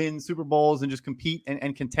want to win Super Bowls and just compete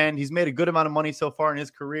and contend. He's made a good amount of money so far in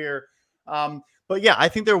his career, but yeah, I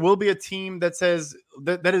think there will be a team that says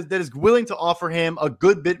that is willing to offer him a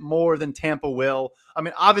good bit more than Tampa will. I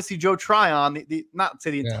mean, obviously Joe Tryon, not to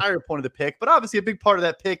say the entire point of the pick, but obviously a big part of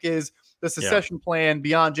that pick is the succession plan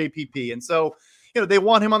beyond JPP. And so, they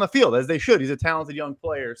want him on the field, as they should. He's a talented young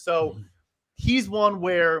player. So he's one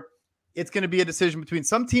where it's going to be a decision between,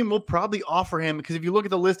 some team will probably offer him, because if you look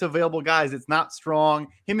at the list of available guys, it's not strong.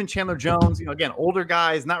 Him and Chandler Jones, again, older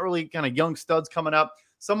guys, not really kind of young studs coming up.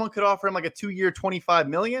 Someone could offer him a 2-year, $25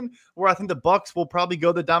 million, where I think the Bucs will probably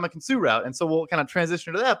go the Ndamukong Suh route. And so we'll kind of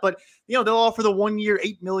transition to that. But, they'll offer the 1 year,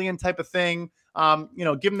 $8 million type of thing.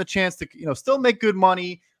 Give him the chance to, still make good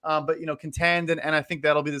money, but, contend. And I think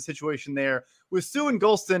that'll be the situation there. With Suh and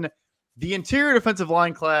Golston, the interior defensive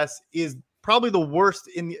line class is probably the worst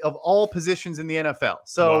of all positions in the NFL.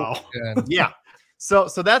 So, wow. Yeah. So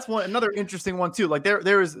that's another interesting one too.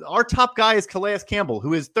 There is, our top guy is Calais Campbell,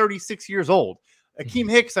 who is 36 years old. Akeem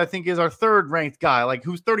Hicks, I think, is our third ranked guy, like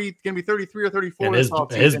who's going to be 33 or 34.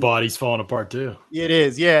 And his body's falling apart too. It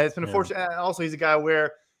is. Yeah. It's been unfortunate. Also, he's a guy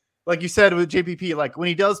where, like you said with JPP, like when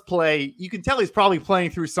he does play, you can tell he's probably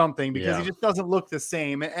playing through something because he just doesn't look the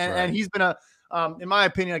same. And he's been in my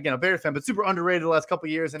opinion, again, a Bears fan, but super underrated the last couple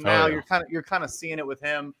of years. And now you're kind of seeing it with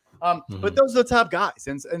him. But those are the top guys.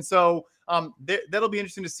 And so that'll be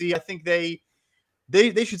interesting to see. I think they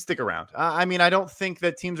should stick around. I mean, I don't think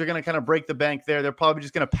that teams are going to kind of break the bank there. They're probably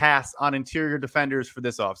just going to pass on interior defenders for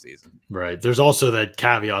this offseason. Right. There's also that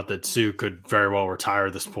caveat that Sue could very well retire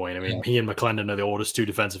at this point. I mean, he and McClendon are the oldest two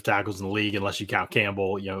defensive tackles in the league, unless you count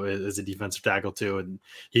Campbell, as a defensive tackle too. And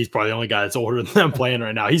he's probably the only guy that's older than them playing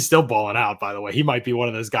right now. He's still balling out, by the way. He might be one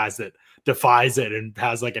of those guys that defies it and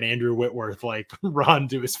has like an Andrew Whitworth like run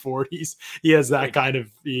to his 40s. He has that kind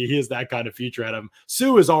of future at him.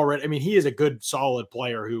 Sue is already, I mean, he is a good solid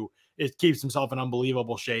player who keeps himself in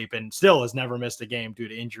unbelievable shape and still has never missed a game due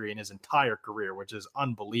to injury in his entire career, which is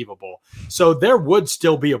unbelievable. So there would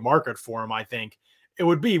still be a market for him. I think it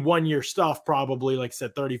would be 1 year stuff, probably, like I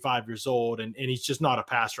said, 35 years old, and he's just not a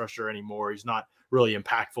pass rusher anymore. He's not really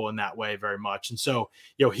impactful in that way very much. And so,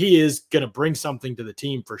 he is going to bring something to the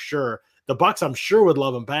team for sure. The Bucs, I'm sure, would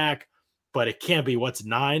love him back, but it can't be. What's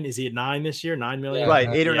 9? Is he at 9 this year? 9 million? Right,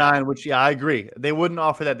 8 or 9. Which I agree. They wouldn't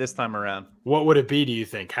offer that this time around. What would it be? Do you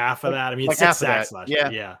think half of that? I mean, like 6 sacks last year.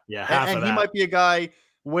 Yeah, half of that. And he might be a guy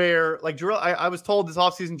where, like Jarrell, I was told this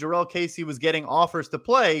offseason, Jarrell Casey was getting offers to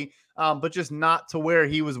play, but just not to where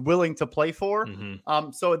he was willing to play for.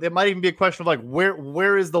 So there might even be a question of like,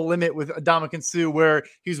 where is the limit with Ndamukong Suh, where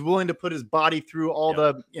he's willing to put his body through all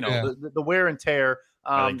the wear and tear.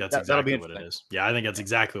 I think that's exactly what it is. Yeah, I think that's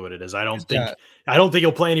exactly what it is. I don't think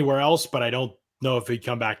he'll play anywhere else, but I don't know if he'd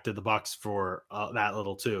come back to the Bucs for that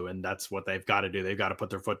little too. And that's what they've got to do. They've got to put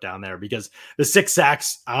their foot down there, because the 6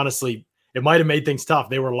 sacks, honestly, it might have made things tough.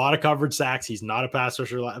 They were a lot of coverage sacks. He's not a pass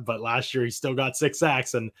rusher, but last year he still got 6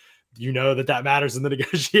 sacks, and that matters in the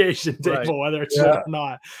negotiation table, whether it's or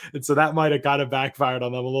not. And so that might have kind of backfired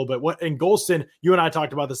on them a little bit. And Golston, you and I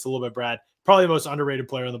talked about this a little bit, Brad, probably the most underrated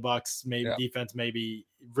player in the Bucs, maybe defense, maybe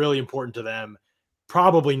really important to them.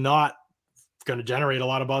 Probably not going to generate a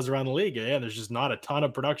lot of buzz around the league. Yeah, there's just not a ton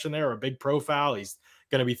of production there or a big profile. He's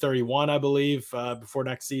going to be 31, I believe, before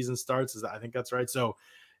next season starts. I think that's right. So,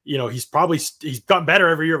 he's gotten better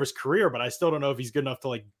every year of his career, but I still don't know if he's good enough to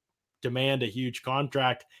like demand a huge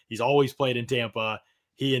contract. He's always played in Tampa.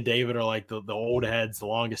 He and David are like the old heads, the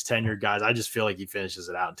longest tenured guys. I just feel like he finishes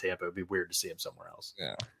it out in Tampa. It'd be weird to see him somewhere else.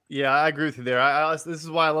 Yeah, I agree with you there. This is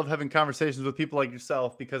why I love having conversations with people like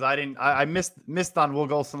yourself, because I missed on Will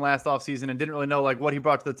Golston last offseason and didn't really know like what he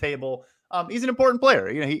brought to the table. He's an important player.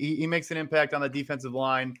 He makes an impact on the defensive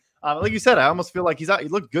line. Like you said, I almost feel like he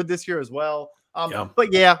looked good this year as well. But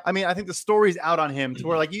I mean, I think the story's out on him to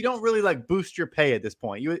where like you don't really like boost your pay at this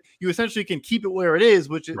point. You essentially can keep it where it is,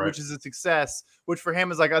 which is a success. Which for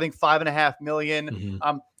him is like I think $5.5 million.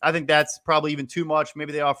 I think that's probably even too much.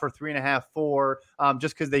 Maybe they offer 3.5, 4,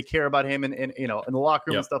 just because they care about him and in the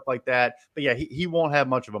locker room and stuff like that. But yeah, he won't have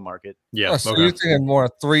much of a market. Yeah, so you're thinking more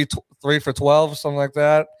 3 for 12, something like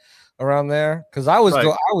that, around there? Because I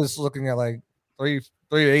was looking at like 3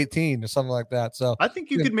 to 18 or something like that. So I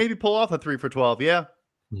think you could maybe pull off a 3 for 12. Yeah.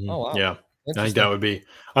 Oh wow. Yeah. I think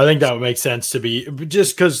that would make sense to be,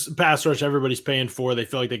 just because pass rush everybody's paying for. They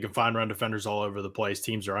feel like they can find run defenders all over the place.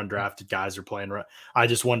 Teams are undrafted guys are playing. I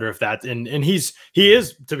just wonder if that and he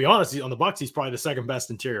is, to be honest, on the Bucs, he's probably the second best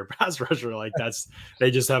interior pass rusher. Like they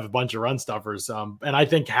just have a bunch of run stuffers. And I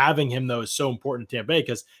think having him though is so important in Tampa Bay,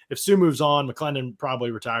 because if Sue moves on, McClendon probably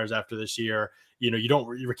retires after this year.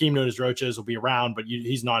 Raheem Nunez-Roches will be around, but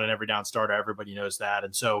he's not an every down starter. Everybody knows that.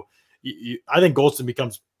 And so I think Golston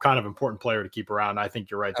becomes kind of an important player to keep around. I think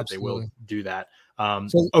you're right that Absolutely. They will do that.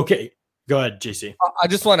 Okay, go ahead, JC. I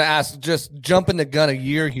just want to ask, just jumping the gun a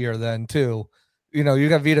year here then too. You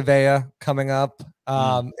got Vita Vea coming up.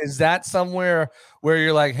 Is that somewhere where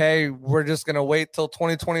you're like, hey, we're just going to wait till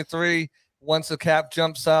 2023 once the cap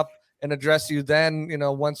jumps up and address you then,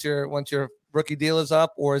 once your rookie deal is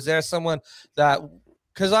up? Or is there someone that,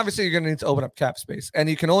 because obviously you're going to need to open up cap space, and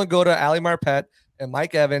you can only go to Ali Marpet and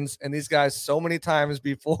Mike Evans and these guys so many times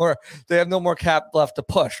before they have no more cap left to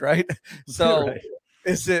push, right? So right.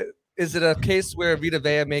 Is it a case where Vita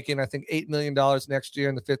Vea making, I think, $8 million next year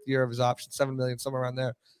in the 5th year of his option, $7 million, somewhere around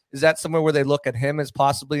there? Is that somewhere where they look at him as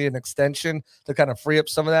possibly an extension to kind of free up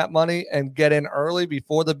some of that money and get in early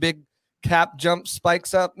before the big cap jump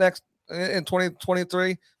spikes up next in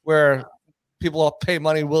 2023, where people will pay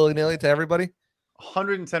money willy-nilly to everybody?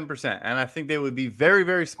 110%. And I think they would be very,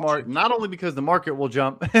 very smart, not only because the market will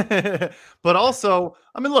jump, but also,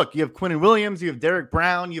 I mean, look, you have Quinnen Williams, you have Derek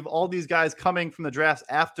Brown, you have all these guys coming from the drafts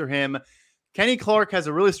after him. Kenny Clark has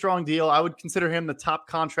a really strong deal. I would consider him the top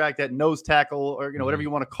contract at nose tackle, or whatever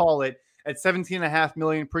you want to call it, at $17.5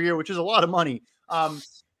 million per year, which is a lot of money.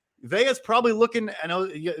 Vega's probably looking, I know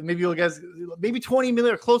maybe you guys, maybe 20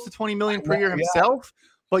 million or close to 20 million per year himself.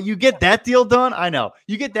 But you get that deal done. I know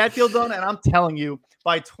you get that deal done. And I'm telling you,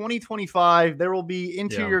 by 2025, there will be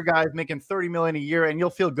interior guys making 30 million a year, and you'll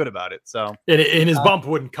feel good about it. So, and his bump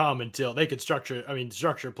wouldn't come until they could structure. I mean,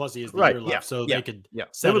 structure plus he has the year left, so they could.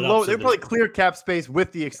 They would probably clear cap space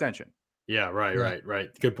with the extension. Yeah, right.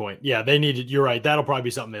 Good point. Yeah, they needed. You're right. That'll probably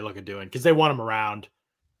be something they look at doing because they want him around.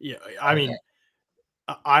 Yeah, I mean,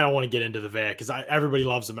 I don't want to get into the Vea because everybody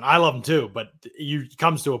loves him and I love him too. But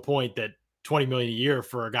comes to a point that 20 million a year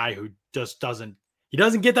for a guy who just doesn't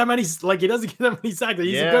get that many sacks. He's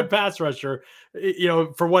a good pass rusher,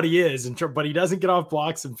 for what he is, but he doesn't get off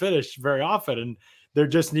blocks and finish very often. And there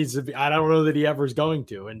just needs to be, I don't know that he ever is going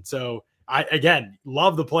to. And so I, again,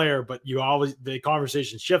 love the player, but the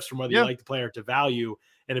conversation shifts from whether you like the player to value,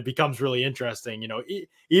 and it becomes really interesting.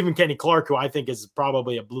 Even Kenny Clark, who I think is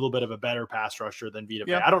probably a little bit of a better pass rusher than Vita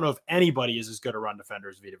Vea. I don't know if anybody is as good a run defender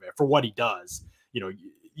as Vita Vea for what he does.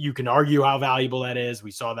 You can argue how valuable that is.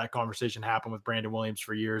 We saw that conversation happen with Brandon Williams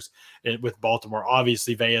for years with Baltimore.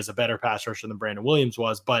 Obviously, Vea is a better pass rusher than Brandon Williams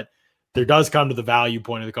was, but there does come to the value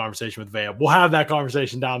point of the conversation with Vea. We'll have that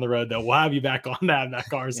conversation down the road, though. We'll have you back on that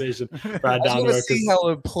conversation right down the road. See how it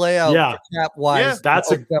would play out cap-wise.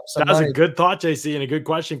 That's a good thought, JC, and a good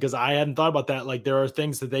question because I hadn't thought about that. Like, there are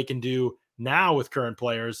things that they can do now with current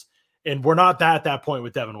players. And we're not at that point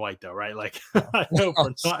with Devin White, though, right? Like, I know we're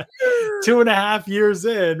not 2.5 years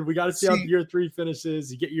in. We got to see how year 3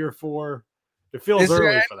 finishes. You get year 4. It feels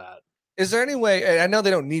early for that. Is there any way? I know they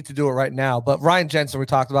don't need to do it right now, but Ryan Jensen, we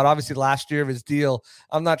talked about, obviously last year of his deal.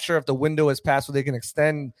 I'm not sure if the window has passed where they can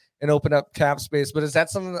extend and open up cap space, but is that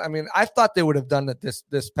something? I mean, I thought they would have done it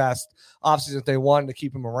this past offseason if they wanted to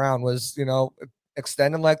keep him around. Was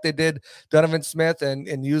extend him like they did Donovan Smith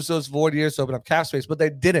and use those void years to open up cap space, but they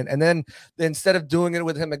didn't. And then instead of doing it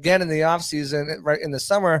with him again in the offseason, right in the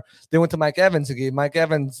summer, they went to Mike Evans and gave Mike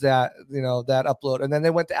Evans that upload. And then they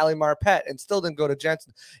went to Ali Marpet and still didn't go to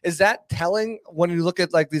Jensen. Is that telling when you look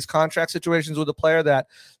at like these contract situations with a player that,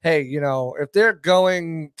 hey, if they're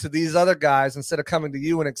going to these other guys instead of coming to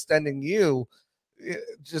you and extending you,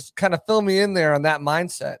 just kind of fill me in there on that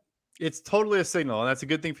mindset? It's totally a signal, and that's a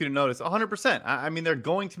good thing for you to notice. 100%. I mean, they're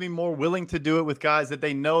going to be more willing to do it with guys that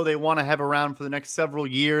they know they want to have around for the next several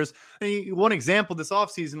years. One example this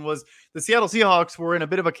offseason was the Seattle Seahawks were in a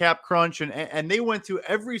bit of a cap crunch, and they went to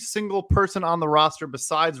every single person on the roster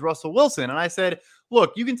besides Russell Wilson. And I said,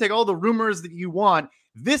 look, you can take all the rumors that you want.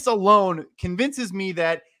 This alone convinces me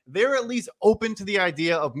that they're at least open to the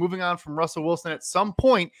idea of moving on from Russell Wilson at some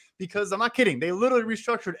point, because I'm not kidding. They literally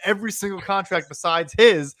restructured every single contract besides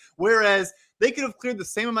his, whereas they could have cleared the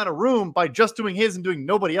same amount of room by just doing his and doing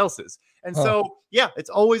nobody else's. And so, it's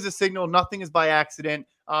always a signal. Nothing is by accident.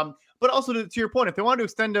 But also to your point, if they wanted to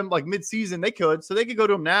extend him like mid-season, they could. So they could go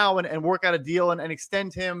to him now and work out a deal and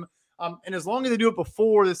extend him. And as long as they do it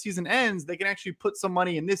before the season ends, they can actually put some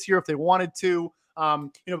money in this year if they wanted to.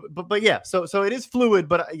 But yeah, so it is fluid,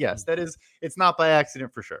 but yes, it's not by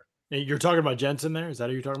accident for sure. You're talking about Jensen there? Is that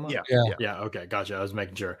who you're talking about? Yeah. Okay. Gotcha. I was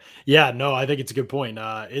making sure. Yeah, no, I think it's a good point.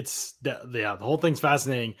 The whole thing's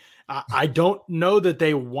fascinating. I don't know that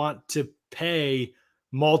they want to pay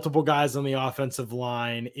multiple guys on the offensive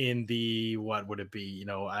line in the, what would it be?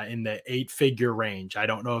 In the 8-figure range. I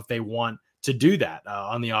don't know if they want to do that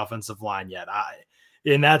on the offensive line yet.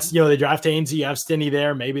 And that's, they draft Hainsey, you have Stinney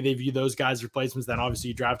there. Maybe they view those guys replacements. Then obviously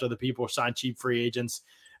you draft other people, sign cheap free agents.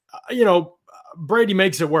 Brady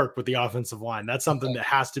makes it work with the offensive line. That's something that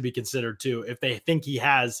has to be considered too. If they think he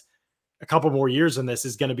has a couple more years in this,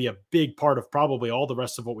 is going to be a big part of probably all the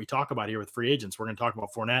rest of what we talk about here with free agents. We're going to talk about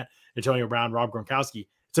Fournette, Antonio Brown, Rob Gronkowski.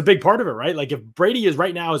 It's a big part of it, right? Like if Brady is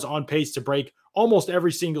on pace to break almost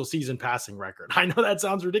every single season passing record. I know that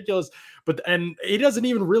sounds ridiculous, and he doesn't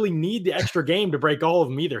even really need the extra game to break all of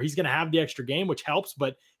them either. He's going to have the extra game, which helps,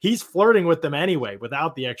 but he's flirting with them anyway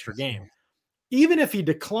without the extra game. Even if he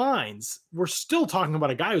declines, we're still talking about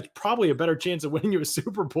a guy who's probably a better chance of winning you a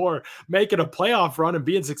Super Bowl, making a playoff run and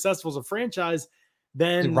being successful as a franchise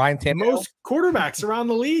than most quarterbacks around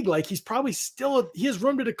the league. Like he has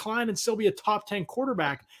room to decline and still be a top 10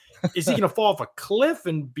 quarterback. Is he going to fall off a cliff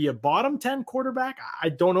and be a bottom 10 quarterback? I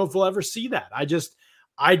don't know if we'll ever see that.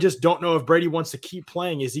 I just don't know if Brady wants to keep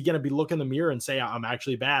playing. Is he going to be looking in the mirror and say, I'm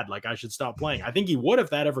actually bad, like I should stop playing? I think he would if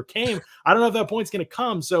that ever came. I don't know if that point's going to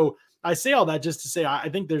come. So I say all that just to say I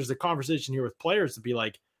think there's a conversation here with players to be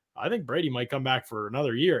like, I think Brady might come back for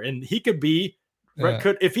another year. And he could be,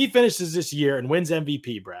 if he finishes this year and wins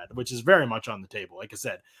MVP, Brad, which is very much on the table. Like I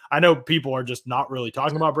said, I know people are just not really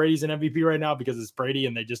talking about Brady's an MVP right now because it's Brady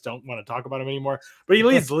and they just don't want to talk about him anymore. But he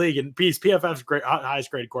leads the league in PFF's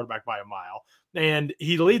highest graded quarterback by a mile. And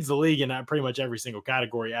he leads the league in pretty much every single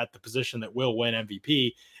category at the position that will win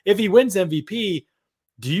MVP. If he wins MVP,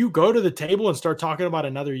 do you go to the table and start talking about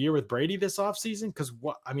another year with Brady this offseason? Because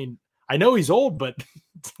I know he's old, but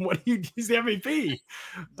he's the MVP.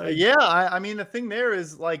 I mean, the thing there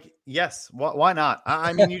is like, yes, why not?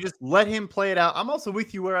 I mean, you just let him play it out. I'm also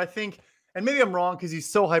with you where I think, and maybe I'm wrong because he's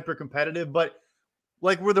so hyper competitive, but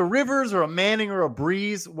like were the Rivers or a Manning or a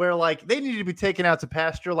Breeze where like they needed to be taken out to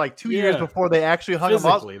pasture like 2 years before they actually hung him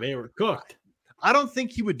up. They were cooked. I don't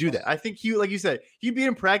think he would do that. I think he, like you said, he'd be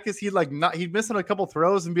in practice. He'd miss on a couple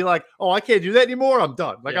throws and be like, "Oh, I can't do that anymore. I'm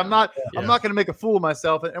done. Like I'm not going to make a fool of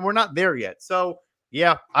myself." And we're not there yet. So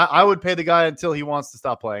yeah, I would pay the guy until he wants to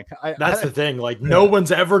stop playing. That's the thing. Like no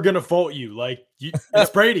one's ever going to fault you. Like it's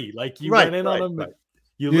Brady. Like you went in on him. Right.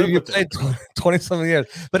 You played 20-something years.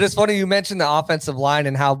 But it's funny you mentioned the offensive line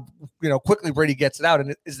and how quickly Brady gets it out.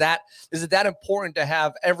 And is it that important to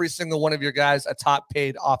have every single one of your guys a top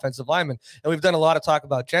paid offensive lineman? And we've done a lot of talk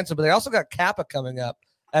about Jensen, but they also got Kappa coming up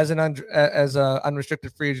as an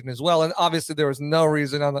unrestricted free agent as well. And obviously there was no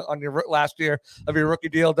reason on your last year of your rookie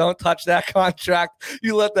deal. Don't touch that contract.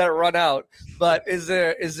 You let that run out. But is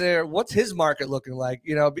there what's his market looking like?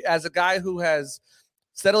 As a guy who has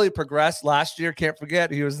steadily progressed last year, can't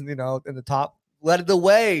forget he was in the top, led the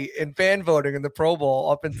way in fan voting in the Pro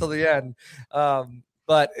Bowl up until the end.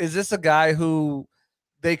 But is this a guy who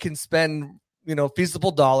they can spend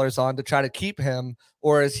feasible dollars on to try to keep him,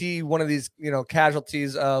 or is he one of these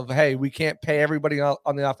casualties of, hey, we can't pay everybody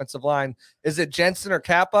on the offensive line? Is it Jensen or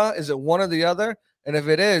Kappa? Is it one or the other? And if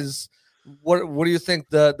it is, what do you think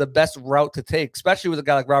the best route to take, especially with a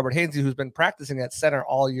guy like Robert Hainsey, who's been practicing at center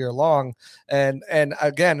all year long, and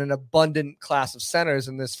again, an abundant class of centers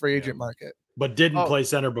in this free agent market? But didn't play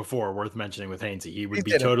center before, worth mentioning with Hainsey. He would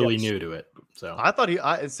be totally new to it. So I thought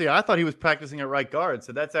he was practicing at right guard.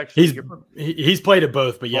 So that's actually he's played at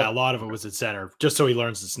both, but a lot of it was at center, just so he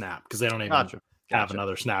learns to snap because they don't even have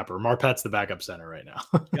another snapper. Marpet's the backup center right now.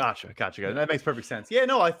 Gotcha. That makes perfect sense. Yeah,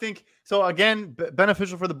 no, I think so. Again,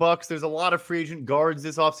 beneficial for the Bucs. There's a lot of free agent guards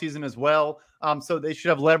this offseason as well. So they should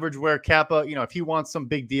have leverage where Kappa, if he wants some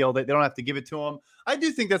big deal, they don't have to give it to him. I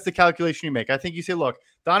do think that's the calculation you make. I think you say, look,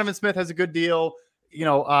 Donovan Smith has a good deal. Eli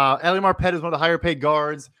Marpet is one of the higher paid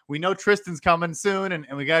guards. We know Tristan's coming soon, and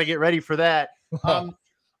we got to get ready for that.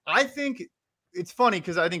 I think it's funny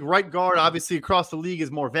because I think right guard, obviously across the league,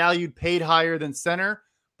 is more valued, paid higher than center.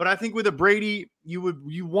 But I think with a Brady, you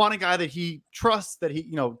want a guy that he trusts, that he,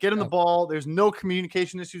 get him the ball. There's no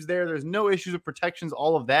communication issues there. There's no issues with protections,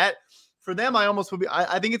 all of that. For them, I almost would be,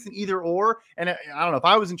 I think it's an either or. And I don't know, if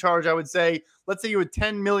I was in charge, I would say, let's say you had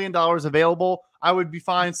 $10 million available. I would be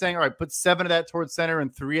fine saying, all right, put 7 of that towards center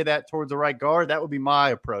and 3 of that towards the right guard. That would be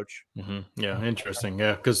my approach. Mm-hmm. Yeah, interesting.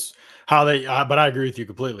 Yeah, because but I agree with you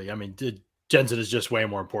completely. I mean, Jensen is just way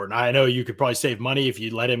more important. I know you could probably save money if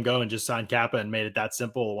you let him go and just sign Kappa and made it that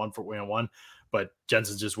simple, 1-for-1. But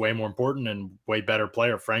Jensen's just way more important and way better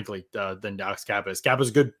player, frankly, than Alex Kappa is. Kappa's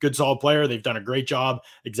a good, solid player. They've done a great job.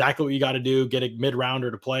 Exactly what you got to do, get a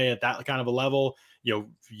mid-rounder to play at that kind of a level.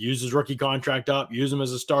 Use his rookie contract up, use him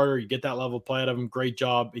as a starter. You get that level of play out of him. Great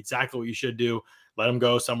job. Exactly what you should do. Let him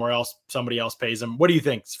go somewhere else. Somebody else pays him. What do you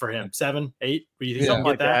think for him? 7, 8? What do you think? Something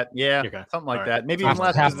like that. Yeah, okay. Something like that. Maybe even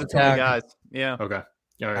less because of the 20 guys. Yeah. Okay.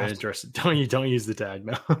 All right, interesting. Don't use the tag.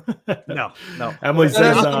 No. Emily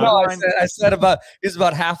says. I said it's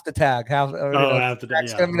about half the tag. Half the tag.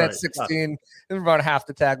 Yeah, coming at 16. About half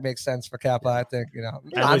the tag makes sense for Kappa. I think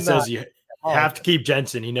Emily says you have to keep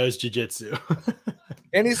Jensen. He knows jiu-jitsu.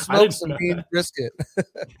 And he smokes some bean brisket.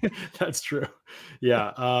 That's true.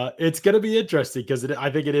 Yeah, it's going to be interesting because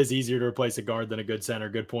I think it is easier to replace a guard than a good center.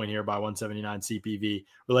 Good point here by 179 CPV.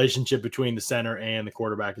 Relationship between the center and the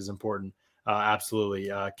quarterback is important.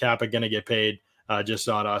 Absolutely. Kappa going to get paid. Just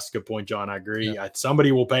not us. Good point, John. I agree. Yeah.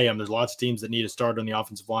 Somebody will pay him. There's lots of teams that need a starter on the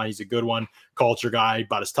offensive line. He's a good one. Culture guy,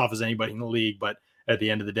 about as tough as anybody in the league. But at the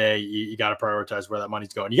end of the day, you got to prioritize where that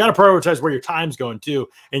money's going. You got to prioritize where your time's going too.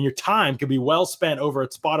 And your time could be well spent over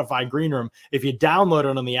at Spotify Green Room. If you download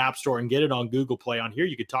it on the App Store and get it on Google Play, on here,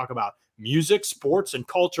 you could talk about music, sports, and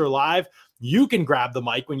culture live. you can grab the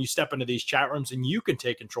mic when you step into these chat rooms and you can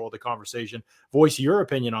take control of the conversation, voice your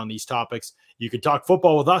opinion on these topics. You can talk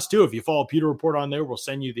football with us too. If you follow Pewter Report on there, we'll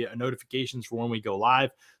send you the notifications for when we go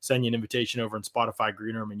live, send you an invitation over in Spotify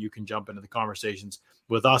Green Room, and you can jump into the conversations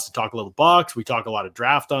with us to talk a little Bucks. We talk a lot of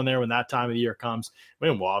draft on there when that time of the year comes.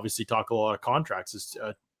 And we'll obviously talk a lot of contracts this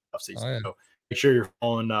season. Oh, yeah. So make sure you're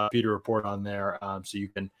following Pewter Report on there so you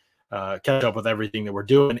can catch up with everything that we're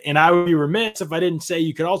doing. And I would be remiss if I didn't say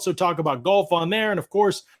you could also talk about golf on there. And of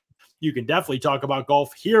course, you can definitely talk about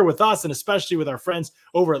golf here with us, and especially with our friends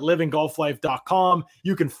over at livinggolflife.com.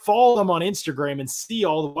 You can follow them on Instagram and see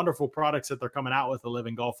all the wonderful products that they're coming out with at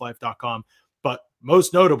livinggolflife.com. But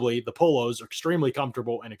most notably, the polos are extremely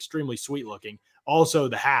comfortable and extremely sweet looking. Also,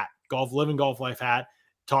 the hat, Living Golf Life hat,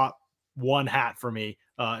 top one hat for me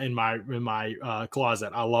in my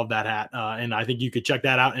closet. I love that hat. And I think you could check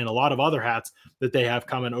that out and a lot of other hats that they have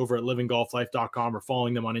coming over at livinggolflife.com or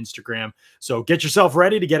following them on Instagram. So get yourself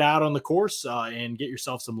ready to get out on the course and get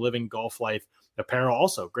yourself some Living Golf Life apparel.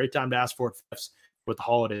 Also, great time to ask for it with the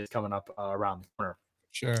holidays coming up around the corner.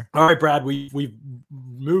 Sure. All right, Brad, we've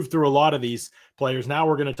moved through a lot of these players. Now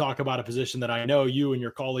we're going to talk about a position that I know you and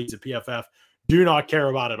your colleagues at PFF do not care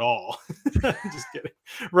about at all. Just kidding.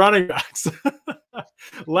 Running backs.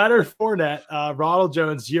 Leonard Fournette, Ronald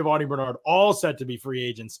Jones, Giovanni Bernard, all set to be free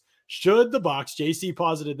agents. Should the Bucs, JC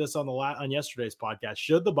posited this on yesterday's podcast,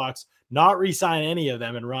 should the Bucs not re-sign any of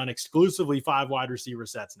them and run exclusively 5 wide receiver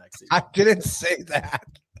sets next season? I didn't say that.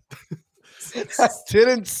 I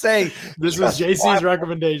didn't say this was JC's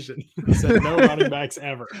recommendation. He said no running backs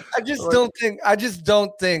ever. I just don't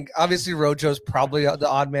think. Obviously, Rojo's probably the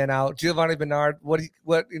odd man out. Giovanni Bernard, what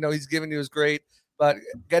he's giving you is great, but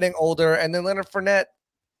getting older, and then Leonard Fournette,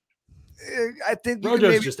 I think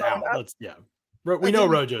Rojo's just out. We know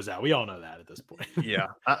Rojo's out. We all know that at this point. Yeah.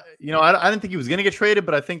 I didn't think he was going to get traded,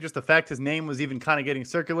 but I think just the fact his name was even kind of getting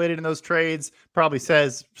circulated in those trades probably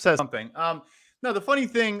says something. No, the funny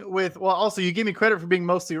thing also you gave me credit for being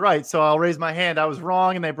mostly right, so I'll raise my hand. I was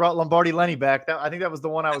wrong, and they brought Lombardi Lenny back. I think that was the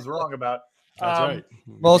one I was wrong about. That's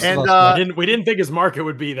right. We didn't think his market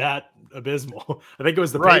would be that abysmal. I think it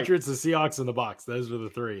was the Patriots, the Seahawks, and the Bucs. Those were the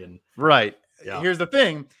three. And here's the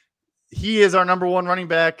thing. He is our number one running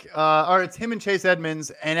back. It's him and Chase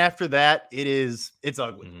Edmonds, and after that, it's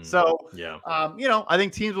ugly. Mm-hmm. So, I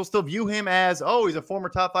think teams will still view him as, he's a former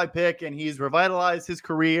top 5 pick, and he's revitalized his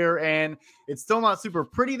career. And it's still not super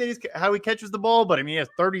pretty that how he catches the ball, but I mean, he has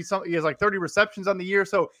 30 receptions on the year,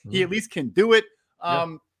 so he at least can do it.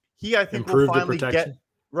 He, I think, will finally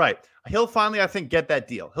He'll finally, I think, get that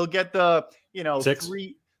deal. He'll get the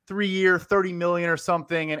 3-year, $30 million or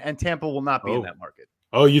something, and Tampa will not be in that market.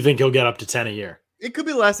 Oh, you think he'll get up to 10 a year? It could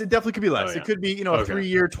be less. It definitely could be less. It could be, a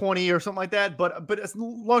 3-year 20 or something like that. But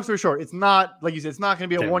long story short, it's not, like you said, it's not going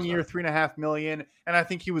to be a 1 year, $3.5 million. And I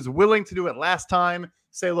think he was willing to do it last time.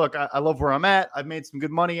 Say, look, I love where I'm at. I've made some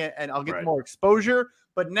good money and I'll get more exposure.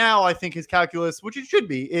 But now I think his calculus, which it should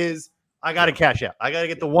be, is I got to cash out. I got to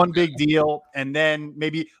get the one big deal. And then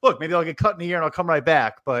maybe I'll get cut in a year and I'll come right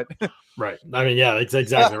back. But right. I mean, yeah, that's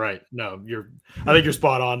exactly right. No, I think you're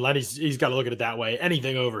spot on. Lenny's, he's got to look at it that way.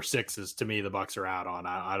 Anything over 6 is, to me, the Bucs are out on.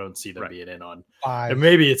 I don't see them being in on 5. And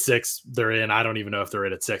maybe at 6 they're in. I don't even know if they're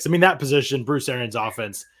in at 6. I mean, that position, Bruce Arians'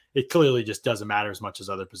 offense, it clearly just doesn't matter as much as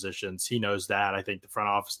other positions. He knows that. I think the front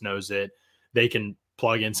office knows it. They can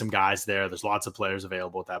plug in some guys there. There's lots of players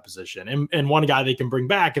available at that position. And one guy they can bring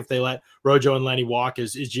back if they let Rojo and Lenny walk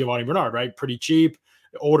is Giovanni Bernard, right? Pretty cheap,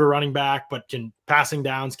 older running back, but can passing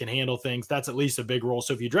downs, can handle things. That's at least a big role.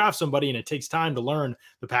 So if you draft somebody and it takes time to learn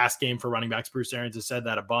the pass game for running backs, Bruce Arians has said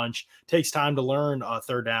that a bunch, takes time to learn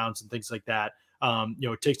third downs and things like that.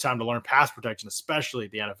 It takes time to learn pass protection, especially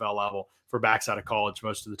at the NFL level for backs out of college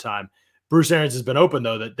most of the time. Bruce Arians has been open,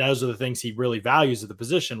 though, that those are the things he really values at the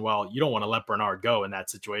position. Well, you don't want to let Bernard go in that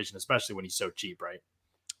situation, especially when he's so cheap, right?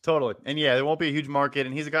 Totally. And yeah, there won't be a huge market.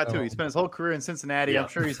 And he's a guy, too. He spent his whole career in Cincinnati. I'm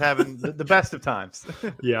sure he's having the best of times.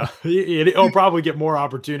 Yeah. He'll probably get more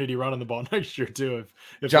opportunity running the ball next year, too,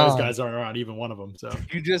 if John, those guys aren't around, even one of them. So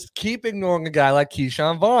you just keep ignoring a guy like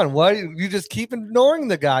Keyshawn Vaughn. Why? You just keep ignoring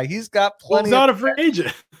the guy. He's got plenty. He's not a free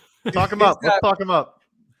agent. Talk him up. Let's talk him up.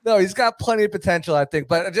 No, he's got plenty of potential, I think.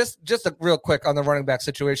 But just a real quick on the running back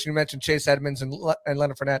situation. You mentioned Chase Edmonds and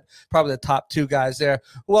Leonard Fournette, probably the top 2 guys there.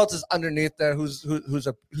 Who else is underneath there? Who's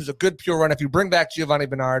a good pure run? If you bring back Giovanni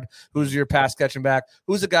Bernard, who's your pass catching back,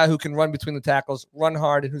 who's a guy who can run between the tackles, run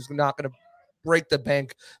hard, and who's not going to break the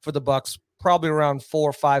bank for the Bucs? Probably around $4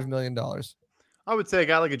 or $5 million. I would say a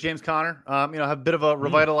guy like a James Conner, have a bit of a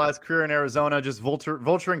revitalized career in Arizona, just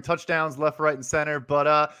vulturing touchdowns left, right, and center.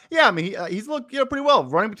 But he's looked pretty well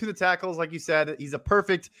running between the tackles, like you said. He's a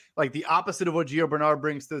perfect, like the opposite of what Gio Bernard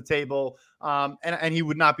brings to the table. And he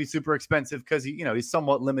would not be super expensive because he's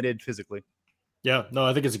somewhat limited physically. Yeah, no,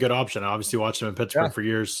 I think it's a good option. I obviously watched him in Pittsburgh for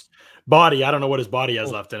years. Body, I don't know what his body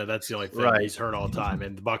has left in it. That's the only thing. Right. He's hurt all the time,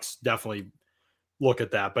 and the Bucs definitely look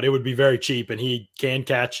at that, but it would be very cheap, and he can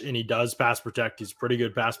catch and he does pass protect. He's pretty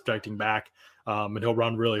good pass protecting back, and he'll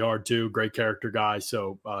run really hard too. Great character guy,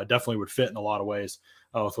 so definitely would fit in a lot of ways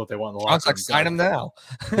with what they want in the locker room. Sign him now.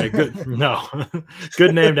 Okay, good. No,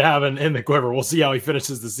 good name to have in the quiver. We'll see how he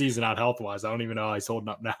finishes the season out health wise. I don't even know how he's holding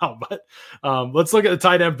up now, but let's look at the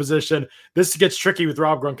tight end position. This gets tricky with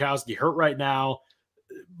Rob Gronkowski hurt right now.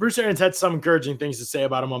 Bruce Arians had some encouraging things to say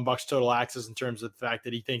about him on Bucs Total Access in terms of the fact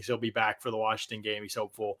that he thinks he'll be back for the Washington game. He's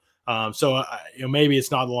hopeful. Maybe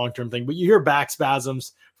it's not a long-term thing, but you hear back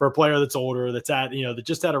spasms for a player that's older, that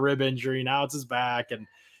just had a rib injury. Now it's his back. And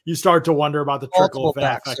you start to wonder about the trickle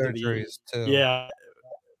effect of surgeries too. Yeah.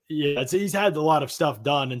 He's had a lot of stuff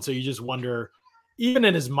done. And so you just wonder, even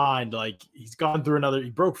in his mind, like he's gone through he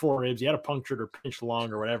broke 4 ribs. He had a punctured or pinched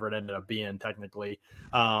lung or whatever it ended up being technically.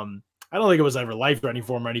 I don't think it was ever life-threatening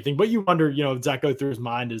for him or anything, but you wonder, does that go through his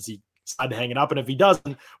mind? Does he decide to hang it up? And if he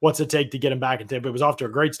doesn't, what's it take to get him back in Tampa? It was off to a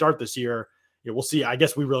great start this year. We'll see. I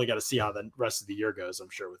guess we really got to see how the rest of the year goes, I'm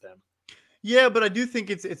sure, with him. Yeah, but I do think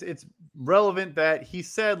it's relevant that he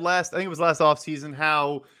said I think it was last offseason,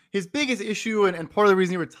 how his biggest issue and part of the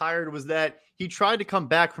reason he retired was that he tried to come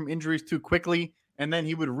back from injuries too quickly, and then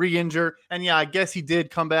he would re-injure. And I guess he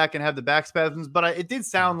did come back and have the back spasms, but it did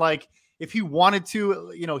sound like if he wanted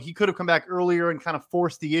to, he could have come back earlier and kind of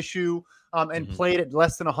forced the issue and played at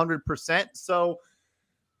less than 100%. So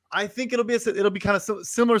I think it'll be kind of a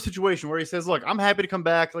similar situation where he says, look, I'm happy to come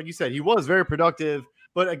back. Like you said, he was very productive,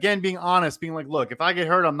 but again, being honest, being like, look, if I get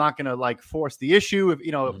hurt, I'm not going to force the issue.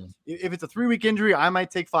 If it's a 3-week injury, I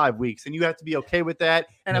might take 5 weeks, and you have to be okay with that.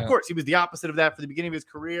 And of course he was the opposite of that for the beginning of his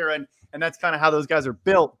career. And that's kind of how those guys are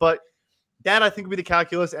built. But that I think would be the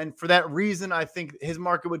calculus. And for that reason, I think his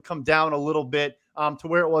market would come down a little bit to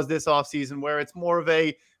where it was this offseason, where it's more of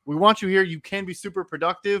we want you here. You can be super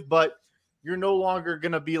productive, but you're no longer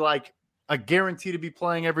going to be like a guarantee to be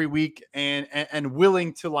playing every week and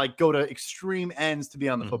willing to go to extreme ends to be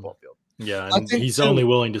on the football field. Yeah. And he's only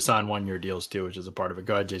willing to sign 1-year deals too, which is a part of it.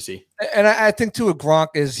 Go ahead, JC. And I think too, with Gronk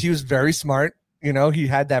he was very smart. He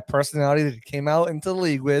had that personality that he came out into the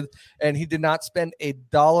league with, and he did not spend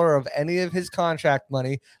 $1 of any of his contract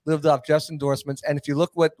money, lived off just endorsements. And if you look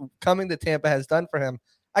what coming to Tampa has done for him,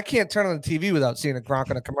 I can't turn on the TV without seeing a Gronk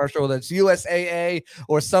in a commercial, whether it's USAA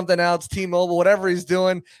or something else, T-Mobile, whatever he's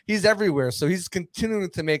doing, he's everywhere. So he's continuing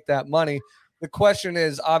to make that money. The question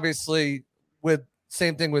is, obviously,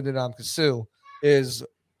 same thing with Ndamukong Suh, is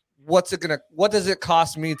what does it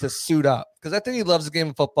cost me to suit up? Because I think he loves the game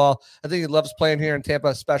of football. I think he loves playing here in Tampa,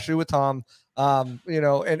 especially with Tom. And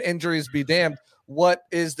injuries be damned. What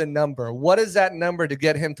is the number? What is that number to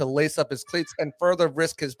get him to lace up his cleats and further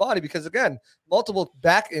risk his body? Because again, multiple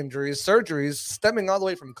back injuries, surgeries stemming all the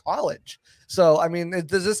way from college. So,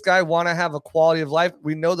 does this guy want to have a quality of life?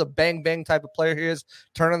 We know the bang bang type of player he is.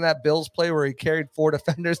 Turn on that Bills play where he carried 4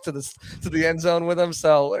 defenders to the end zone with him.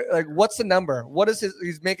 So, what's the number? What is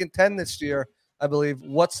he's making 10 this year, I believe.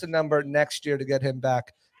 What's the number next year to get him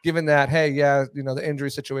back? Given that, the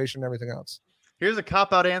injury situation and everything else. Here's a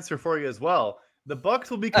cop-out answer for you as well. The Bucs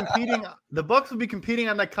will be competing. The Bucs will be competing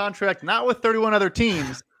on that contract, not with 31 other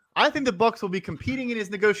teams. I think the Bucs will be competing in his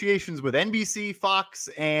negotiations with NBC, Fox,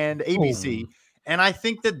 and ABC. And I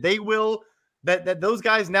think that they will. That those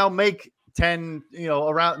guys now make around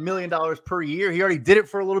 $1 million per year. He already did it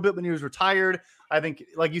for a little bit when he was retired. I think,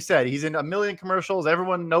 like you said, he's in a million commercials.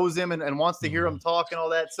 Everyone knows him and wants to hear him talk and all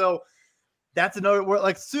that. So that's another where,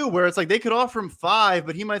 like Suh, where it's like they could offer him 5,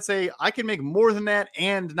 but he might say, I can make more than that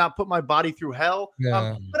and not put my body through hell.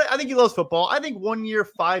 Yeah. But I think he loves football. I think 1 year,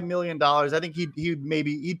 $5 million. I think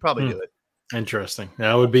he'd probably do it. Interesting.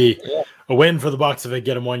 That would be a win for the Bucs if they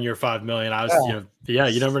get him 1 year, $5 million.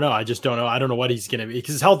 You never know. I just don't know. I don't know what he's going to be,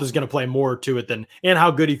 because his health is going to play more to it and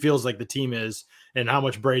how good he feels like the team is. And how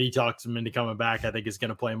much Brady talks him into coming back, I think, is going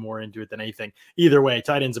to play more into it than anything. Either way,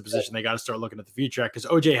 tight end's a position they got to start looking at the future at, because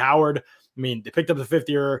OJ Howard, they picked up the 5th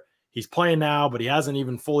year. He's playing now, but he hasn't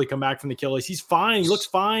even fully come back from the Achilles. He's fine. He looks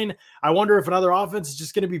fine. I wonder if another offense is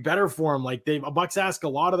just going to be better for him. Like Bucs ask a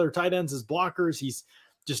lot of their tight ends as blockers. He's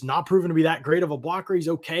just not proven to be that great of a blocker. He's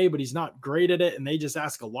okay, but he's not great at it. And they just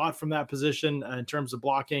ask a lot from that position in terms of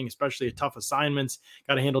blocking, especially tough assignments.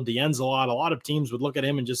 Got to handle DNs a lot. A lot of teams would look at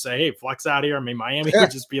him and just say, hey, flex out here. I mean, Miami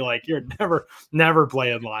would just be like, you're never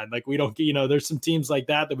play in line. Like, we don't, there's some teams like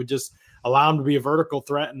that would just allow him to be a vertical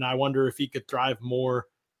threat. And I wonder if he could thrive more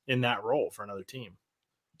in that role for another team.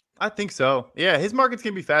 I think so. Yeah, his market's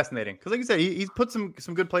going to be fascinating because, like you said, he's put some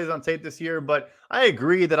good plays on tape this year. But I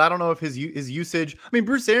agree that I don't know if his usage. I mean,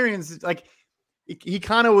 Bruce Arians, like, he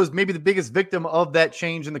kind of was maybe the biggest victim of that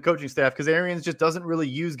change in the coaching staff because Arians just doesn't really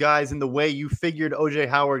use guys in the way you figured OJ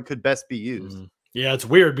Howard could best be used. Mm-hmm. Yeah, it's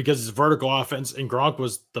weird because his vertical offense, and Gronk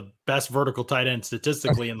was the best vertical tight end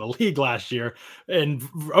statistically in the league last year. And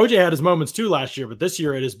OJ had his moments too last year, but this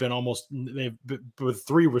year it has been with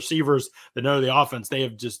 3 receivers that know the offense, they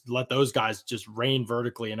have just let those guys just reign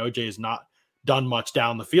vertically, and OJ has not done much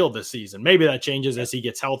down the field this season. Maybe that changes as he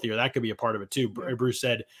gets healthier. That could be a part of it too. Bruce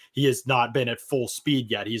said he has not been at full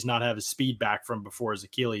speed yet. He's not have his speed back from before his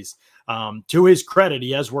Achilles. To his credit,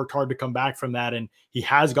 he has worked hard to come back from that, and he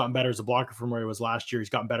has gotten better as a blocker from where he was last year.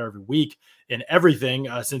 He's gotten better every week in everything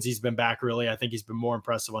since he's been back. Really, I think he's been more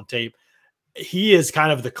impressive on tape. He is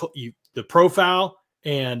kind of the profile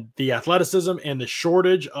and the athleticism and the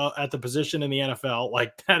shortage at the position in the NFL.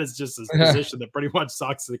 Like, that is just a position that pretty much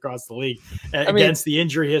sucks across the league against the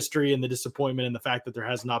injury history and the disappointment and the fact that there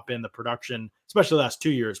has not been the production, especially the last 2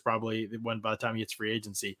 years, probably when by the time he hits free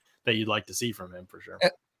agency, that you'd like to see from him for sure.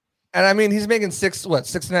 And I mean, he's making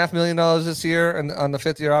 $6.5 million this year, and on the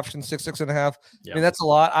 5th-year option, $6.5. Yeah. I mean, that's a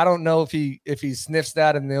lot. I don't know if he sniffs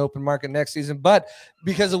that in the open market next season, but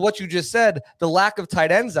because of what you just said, the lack of tight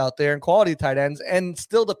ends out there and quality tight ends, and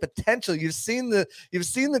still the potential. You've seen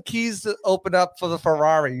the keys to open up for the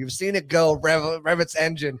Ferrari. You've seen it go rev its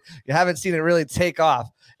engine. You haven't seen it really take off.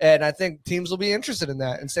 And I think teams will be interested in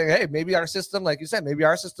that and saying, hey, maybe our system, like you said,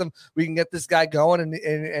 we can get this guy going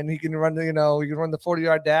and he can run, he can run the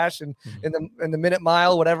 40-yard dash and in the minute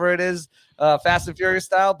mile, whatever it is, Fast and Furious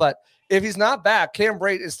style. But if he's not back, Cam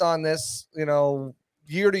Brate is on this,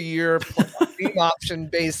 year to year team option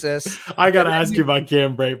basis. I got to ask you about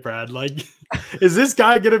Cam Brate, Brad. Like, is this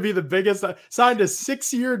guy going to be the biggest? Signed a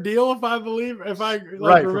 6-year deal, remember,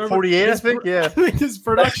 for 48, I think. Yeah, I think his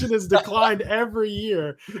production has declined every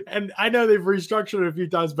year, and I know they've restructured it a few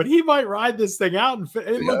times, but he might ride this thing out, and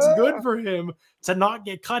it looks good for him to not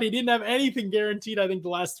get cut. He didn't have anything guaranteed. I think the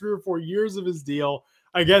last 3 or 4 years of his deal,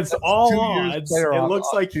 against all odds, it looks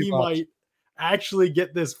like he might actually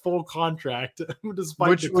get this full contract, despite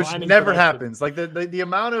which never happens. Like the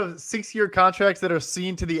amount of 6-year contracts that are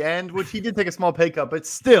seen to the end, which he did take a small pay cut, but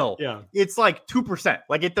still, it's like 2%.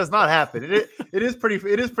 Like, it does not happen. It is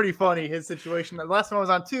pretty funny, his situation. The last time I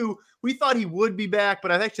was on 2, we thought he would be back,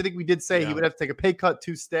 but I actually think we did say he would have to take a pay cut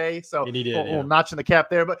to stay. So and he did, a notch in the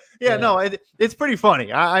cap there. But it's pretty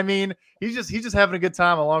funny. I mean, he's just having a good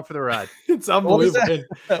time along for the ride. It's unbelievable.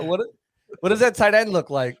 What does that tight end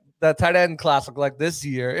look like? That tight end class look like this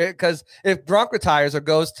year? Because if Gronk retires or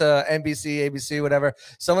goes to NBC, ABC, whatever,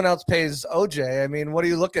 someone else pays OJ. I mean, what are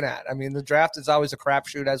you looking at? I mean, the draft is always a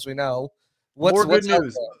crapshoot, as we know. More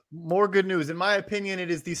good news. In my opinion,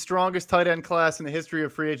 it is the strongest tight end class in the history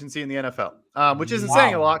of free agency in the NFL, which isn't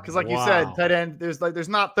saying a lot because, like you said, tight end, there's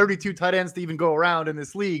not 32 tight ends to even go around in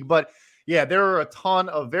this league. But yeah, there are a ton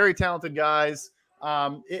of very talented guys.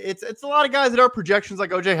 It's a lot of guys that are projections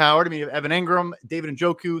like OJ Howard. I mean, Evan Ingram, David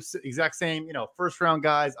Njoku, exact same, first round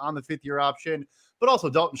guys on the 5th-year option, but also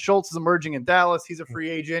Dalton Schultz is emerging in Dallas. He's a free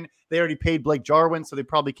agent. They already paid Blake Jarwin, so they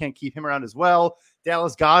probably can't keep him around as well.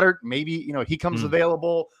 Dallas Goedert, maybe, he comes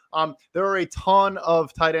available. There are a ton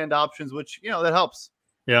of tight end options, which, that helps.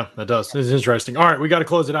 Yeah, that does. This is interesting. All right, we got to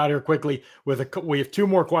close it out here quickly we have 2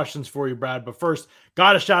 more questions for you, Brad. But first,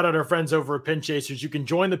 got to shout out our friends over at Pin Chasers. You can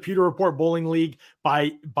join the Pewter Report Bowling League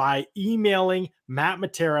by emailing Matt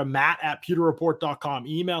Matera, matt@pewterreport.com.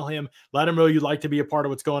 Email him. Let him know you'd like to be a part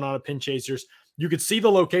of what's going on at Pin Chasers. You can see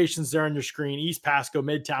the locations there on your screen: East Pasco,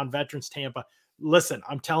 Midtown, Veterans, Tampa. Listen,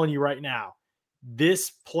 I'm telling you right now,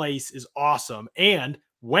 this place is awesome. And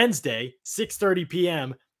Wednesday, 6:30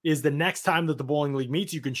 p.m., is the next time that the Bowling League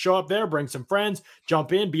meets. You can show up there, bring some friends,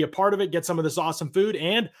 jump in, be a part of it, get some of this awesome food.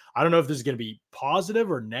 And I don't know if this is going to be positive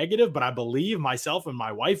or negative, but I believe myself and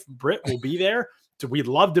my wife, Britt, will be there. So we'd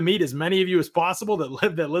love to meet as many of you as possible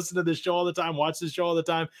that listen to this show all the time, watch this show all the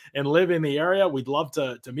time, and live in the area. We'd love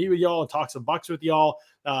to meet with y'all and talk some bucks with y'all,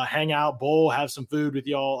 hang out, bowl, have some food with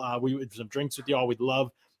y'all. Some drinks with y'all. We'd love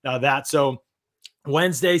that. So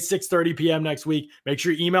Wednesday, 6:30 p.m. next week. Make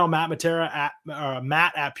sure you email Matt Matera at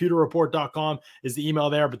matt@pewterreport.com is the email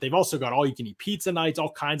there. But they've also got all you can eat pizza nights,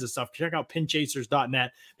 all kinds of stuff. Check out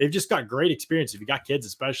pinchasers.net. They've just got great experience. If you got kids,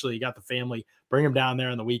 especially, you got the family, bring them down there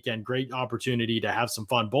on the weekend. Great opportunity to have some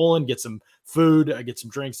fun bowling, get some food, get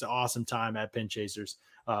some drinks. Awesome time at Pinchasers.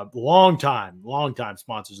 Long time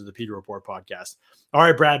sponsors of the Pewter Report podcast. All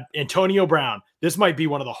right, Brad, Antonio Brown. This might be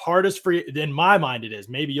one of the hardest for you. In my mind, it is.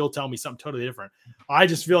 Maybe you'll tell me something totally different. I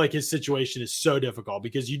just feel like his situation is so difficult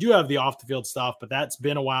because you do have the off the field stuff, but that's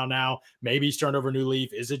been a while now. Maybe he's turned over a new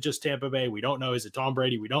leaf. Is it just Tampa Bay? We don't know. Is it Tom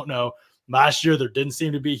Brady? We don't know. Last year, there didn't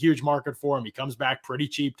seem to be a huge market for him. He comes back pretty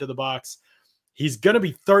cheap to the Bucs. He's going to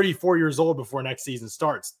be 34 years old before next season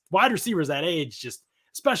starts. Wide receivers that age, just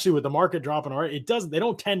especially with the market dropping, they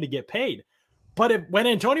don't tend to get paid. But when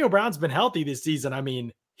Antonio Brown's been healthy this season, I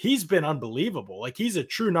mean, he's been unbelievable. Like, he's a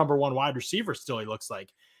true number one wide receiver still, he looks like.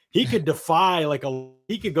 He could defy,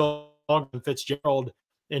 he could go longer than Fitzgerald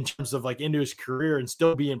in terms of, into his career and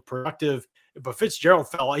still being productive. But Fitzgerald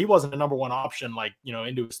he wasn't a number one option,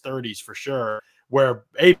 into his 30s for sure, where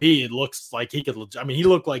AP, it looks like he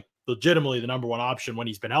looked like legitimately the number one option when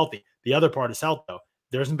he's been healthy. The other part is health, though.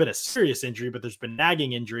 There hasn't been a serious injury, but there's been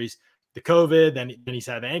nagging injuries. The COVID, then he's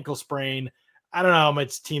had the ankle sprain. I don't know how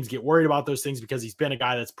much teams get worried about those things because he's been a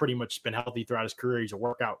guy that's pretty much been healthy throughout his career. He's a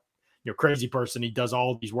workout, crazy person. He does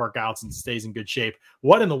all these workouts and stays in good shape.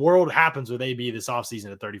 What in the world happens with AB this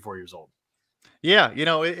offseason at 34 years old? Yeah,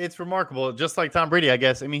 it's remarkable. Just like Tom Brady, I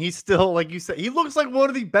guess. I mean, he's still, like you said, he looks like one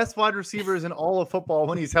of the best wide receivers in all of football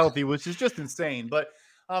when he's healthy, which is just insane. But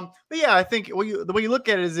yeah, I think the way you look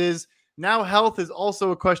at it is now health is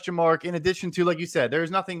also a question mark. In addition to, like you said,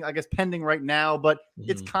 there's nothing, I guess, pending right now, but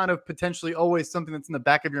it's kind of potentially always something that's in the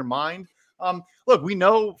back of your mind. Look, we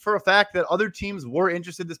know for a fact that other teams were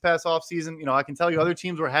interested this past offseason. I can tell you other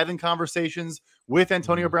teams were having conversations with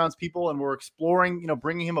Antonio Brown's people and were exploring,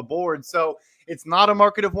 bringing him aboard. So it's not a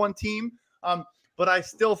market of one team. But I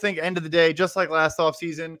still think, end of the day, just like last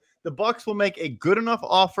offseason, the Bucs will make a good enough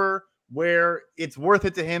offer where it's worth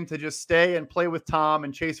it to him to just stay and play with Tom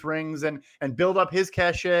and chase rings and build up his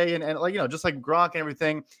cachet and just like Gronk and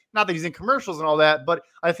everything. Not that he's in commercials and all that, but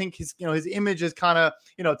I think his image is kind of,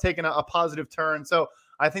 taken a positive turn. So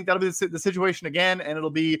I think that'll be the situation again, and it'll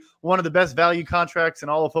be one of the best value contracts in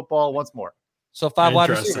all of football once more. So 5 wide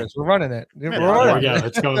receivers. We're running it.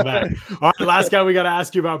 It's coming back. All right, last guy we got to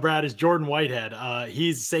ask you about, Brad, is Jordan Whitehead.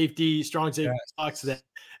 He's strong safety stocks today.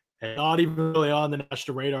 And not even really on the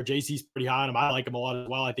national radar. JC's pretty high on him. I like him a lot as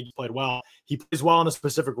well. I think he played well. He plays well in a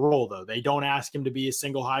specific role, though. They don't ask him to be a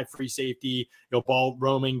single high free safety, ball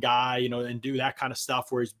roaming guy, and do that kind of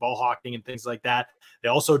stuff where he's ball hawking and things like that. They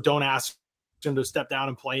also don't ask him to step down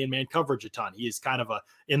and play in man coverage a ton. He is kind of a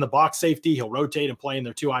in the box safety. He'll rotate and play in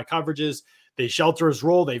their 2 high coverages. They shelter his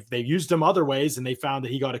role. They've used him other ways, and they found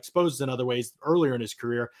that he got exposed in other ways earlier in his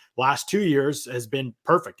career. Last 2 years has been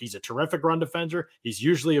perfect. He's a terrific run defender. He's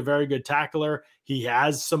usually a very good tackler. He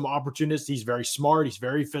has some opportunities. He's very smart. He's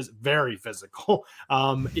very physical.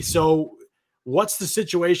 So what's the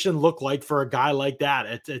situation look like for a guy like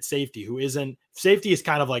that at safety safety is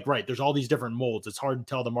kind of like, right, there's all these different molds. It's hard to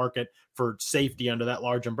tell the market for safety under that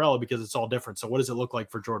large umbrella because it's all different. So what does it look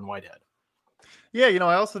like for Jordan Whitehead? Yeah,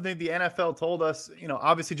 I also think the NFL told us,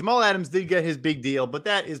 obviously Jamal Adams did get his big deal, but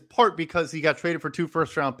that is part because he got traded for 2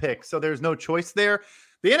 first-round picks. So there's no choice there.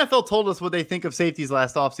 The NFL told us what they think of safeties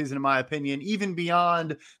last offseason, in my opinion, even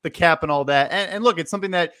beyond the cap and all that. And look, it's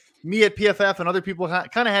something that me at PFF and other people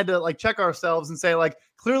kind of had to check ourselves and say,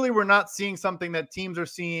 clearly we're not seeing something that teams are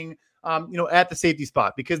seeing at the safety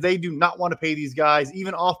spot because they do not want to pay these guys,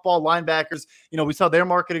 even off-ball linebackers. We saw their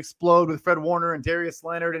market explode with Fred Warner and Darius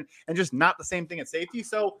Leonard and just not the same thing at safety.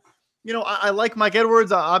 So, I like Mike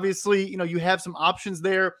Edwards. Obviously, you have some options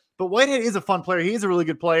there, but Whitehead is a fun player. He is a really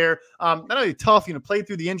good player. Not only tough, played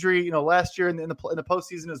through the injury, last year in the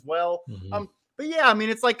postseason as well. But yeah,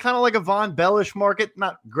 it's kind of like a Von Bellish market,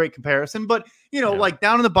 not great comparison, but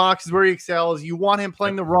down in the box is where he excels. You want him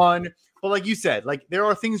playing the run. But like you said, there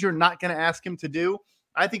are things you're not going to ask him to do.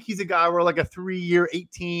 I think he's a guy where a 3-year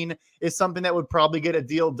 18 is something that would probably get a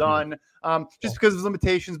deal done just because of his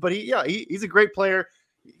limitations. But he's a great player,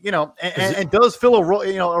 and does fill a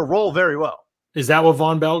role very well. Is that what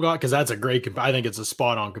Von Bell got? Because that's a great. I think it's a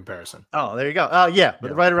spot on comparison. Oh, there you go. Yeah,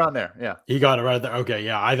 but right around there. Yeah, he got it right there. Okay,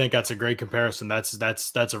 yeah, I think that's a great comparison. That's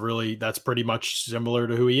pretty much similar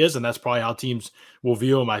to who he is, and that's probably how teams will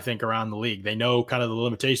view him. I think around the league, they know kind of the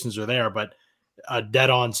limitations are there, but a dead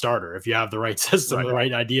on starter if you have the right system, the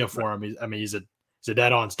right idea for him. He's a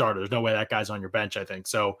dead on starter. There's no way that guy's on your bench. I think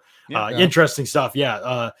so. Interesting stuff.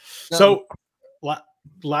 Yeah. So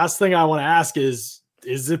last thing I want to ask is,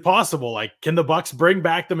 is it possible? Like, can the Bucks bring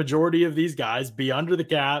back the majority of these guys, be under the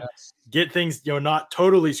cap, get things, not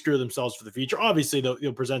totally screw themselves for the future? Obviously,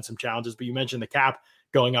 they'll present some challenges, but you mentioned the cap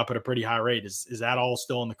going up at a pretty high rate. Is that all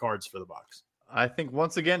still in the cards for the Bucks? I think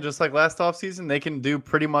once again, just like last offseason, they can do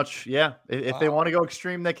pretty much, If they want to go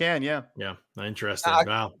extreme, they can, Yeah, interesting.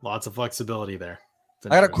 Wow, lots of flexibility there. I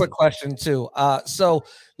got a quick question too. So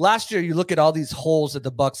last year, you look at all these holes that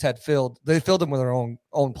the Bucks had filled. They filled them with their own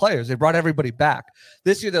players. They brought everybody back.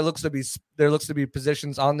 This year, there looks to be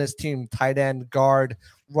positions on this team: tight end, guard,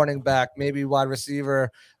 running back, maybe wide receiver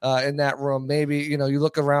in that room. Maybe you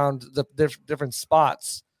look around the different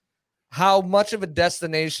spots. How much of a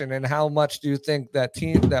destination and how much do you think that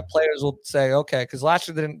players will say, okay, because last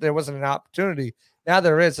year there wasn't an opportunity. Now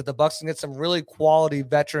there is, that the Bucks can get some really quality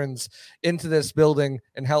veterans into this building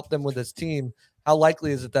and help them with this team. How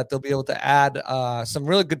likely is it that they'll be able to add some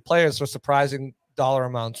really good players for surprising dollar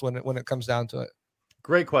amounts when it comes down to it?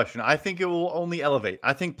 Great question. I think it will only elevate.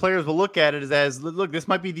 I think players will look at it as, look, this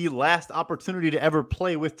might be the last opportunity to ever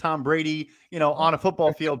play with Tom Brady, on a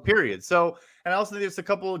football field, period. So, and I also think there's a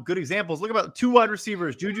couple of good examples. Look about 2 wide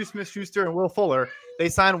receivers, Juju Smith-Schuster and Will Fuller. They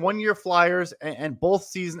signed 1-year flyers and both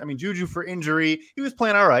seasons. I mean, Juju for injury, he was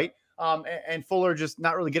playing all right. And Fuller just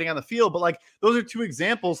not really getting on the field. But those are 2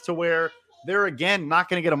 examples to where they're, again, not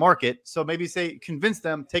going to get a market. So maybe convince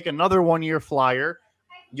them, take another 1-year flyer.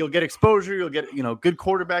 You'll get exposure. You'll get, good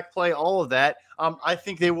quarterback play, all of that. I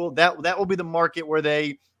think they will. That will be the market where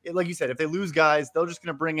they, like you said, if they lose guys, they're just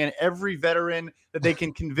going to bring in every veteran that they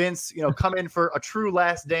can convince, come in for a true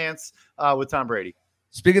last dance with Tom Brady.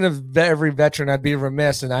 Speaking of every veteran, I'd be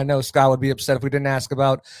remiss, and I know Scott would be upset if we didn't ask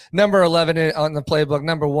about number 11 on the playbook,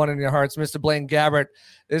 number 1 in your hearts, Mr. Blaine Gabbert.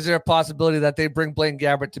 Is there a possibility that they bring Blaine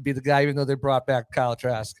Gabbert to be the guy, even though they brought back Kyle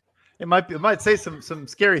Trask? It might say some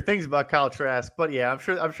scary things about Kyle Trask, but yeah,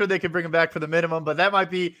 I'm sure they can bring him back for the minimum, but that might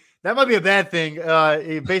be a bad thing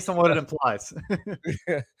based on what it implies.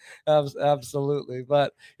 Yeah, absolutely.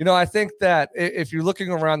 But I think that if you're looking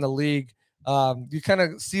around the league, you kind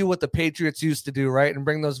of see what the Patriots used to do, right? And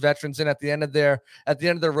bring those veterans in at the end of their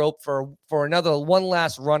rope for another one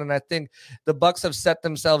last run. And I think the Bucks have set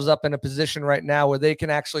themselves up in a position right now where they can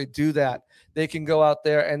actually do that. They can go out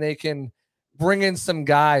there and they can bring in some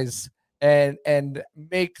guys and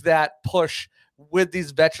make that push with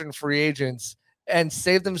these veteran free agents and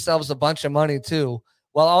save themselves a bunch of money too,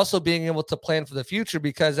 while also being able to plan for the future,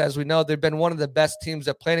 because as we know, they've been one of the best teams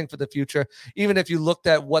at planning for the future. Even if you looked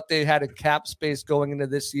at what they had in cap space going into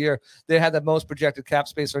this year, they had the most projected cap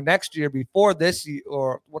space for next year before this year,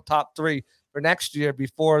 or top 3 for next year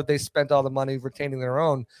before they spent all the money retaining their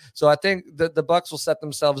own. So I think the Bucks will set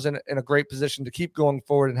themselves in a great position to keep going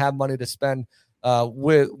forward and have money to spend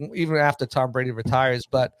with even after Tom Brady retires.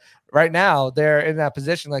 But right now they're in that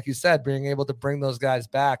position, like you said, being able to bring those guys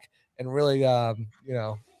back and really,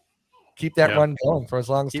 keep that run going for as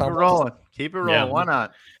long as Keep it rolling. Yeah. Why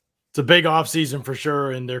not? It's a big offseason for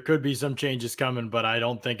sure, and there could be some changes coming, but I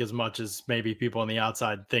don't think as much as maybe people on the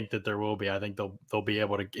outside think that there will be. I think they'll be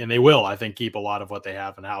able to, and they will, I think, keep a lot of what they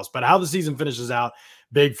have in house. But how the season finishes out,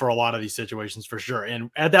 big for a lot of these situations for sure. And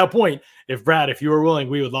at that point, if you were willing,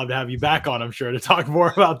 we would love to have you back on, I'm sure, to talk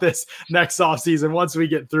more about this next offseason. Once we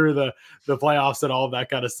get through the playoffs and all of that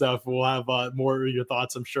kind of stuff, we'll have more of your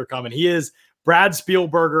thoughts, I'm sure, coming. He is Brad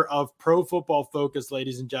Spielberger of Pro Football Focus,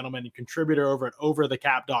 ladies and gentlemen, a contributor over at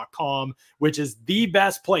overthecap.com, which is the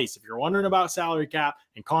best place. If you're wondering about salary cap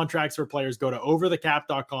and contracts for players, go to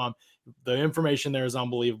overthecap.com. The information there is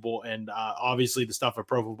unbelievable. And obviously the stuff at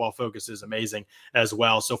Pro Football Focus is amazing as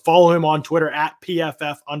well. So follow him on Twitter at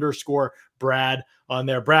PFF_Brad on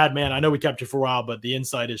there. Brad, man, I know we kept you for a while, but the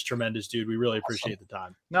insight is tremendous, dude. We really appreciate the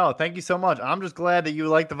time. No, thank you so much. I'm just glad that you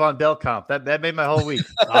like the Von Bell comp. That made my whole week.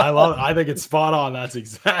 I love it. I think it's spot on. That's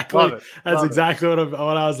exactly what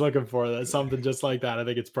I was looking for. That's something just like that. I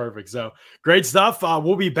think it's perfect. So great stuff.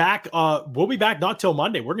 We'll be back. We'll be back not till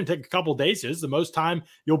Monday. We're going to take a couple days. This is the most time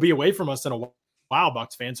you'll be away from us in a while. Wow,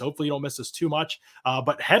 Bucks fans. Hopefully you don't miss us too much.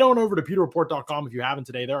 But head on over to pewterreport.com if you haven't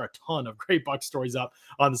today. There are a ton of great Bucks stories up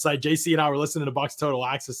on the site. JC and I were listening to Bucks Total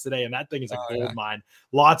Access today, and that thing is a gold mine.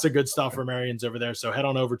 Lots of good stuff from Arians over there. So head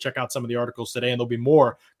on over, check out some of the articles today, and there'll be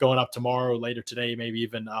more going up tomorrow, later today, maybe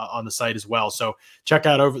even on the site as well. So check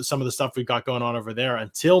out over some of the stuff we've got going on over there.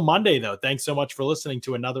 Until Monday, though, thanks so much for listening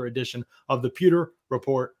to another edition of the Pewter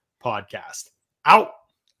Report podcast. Out.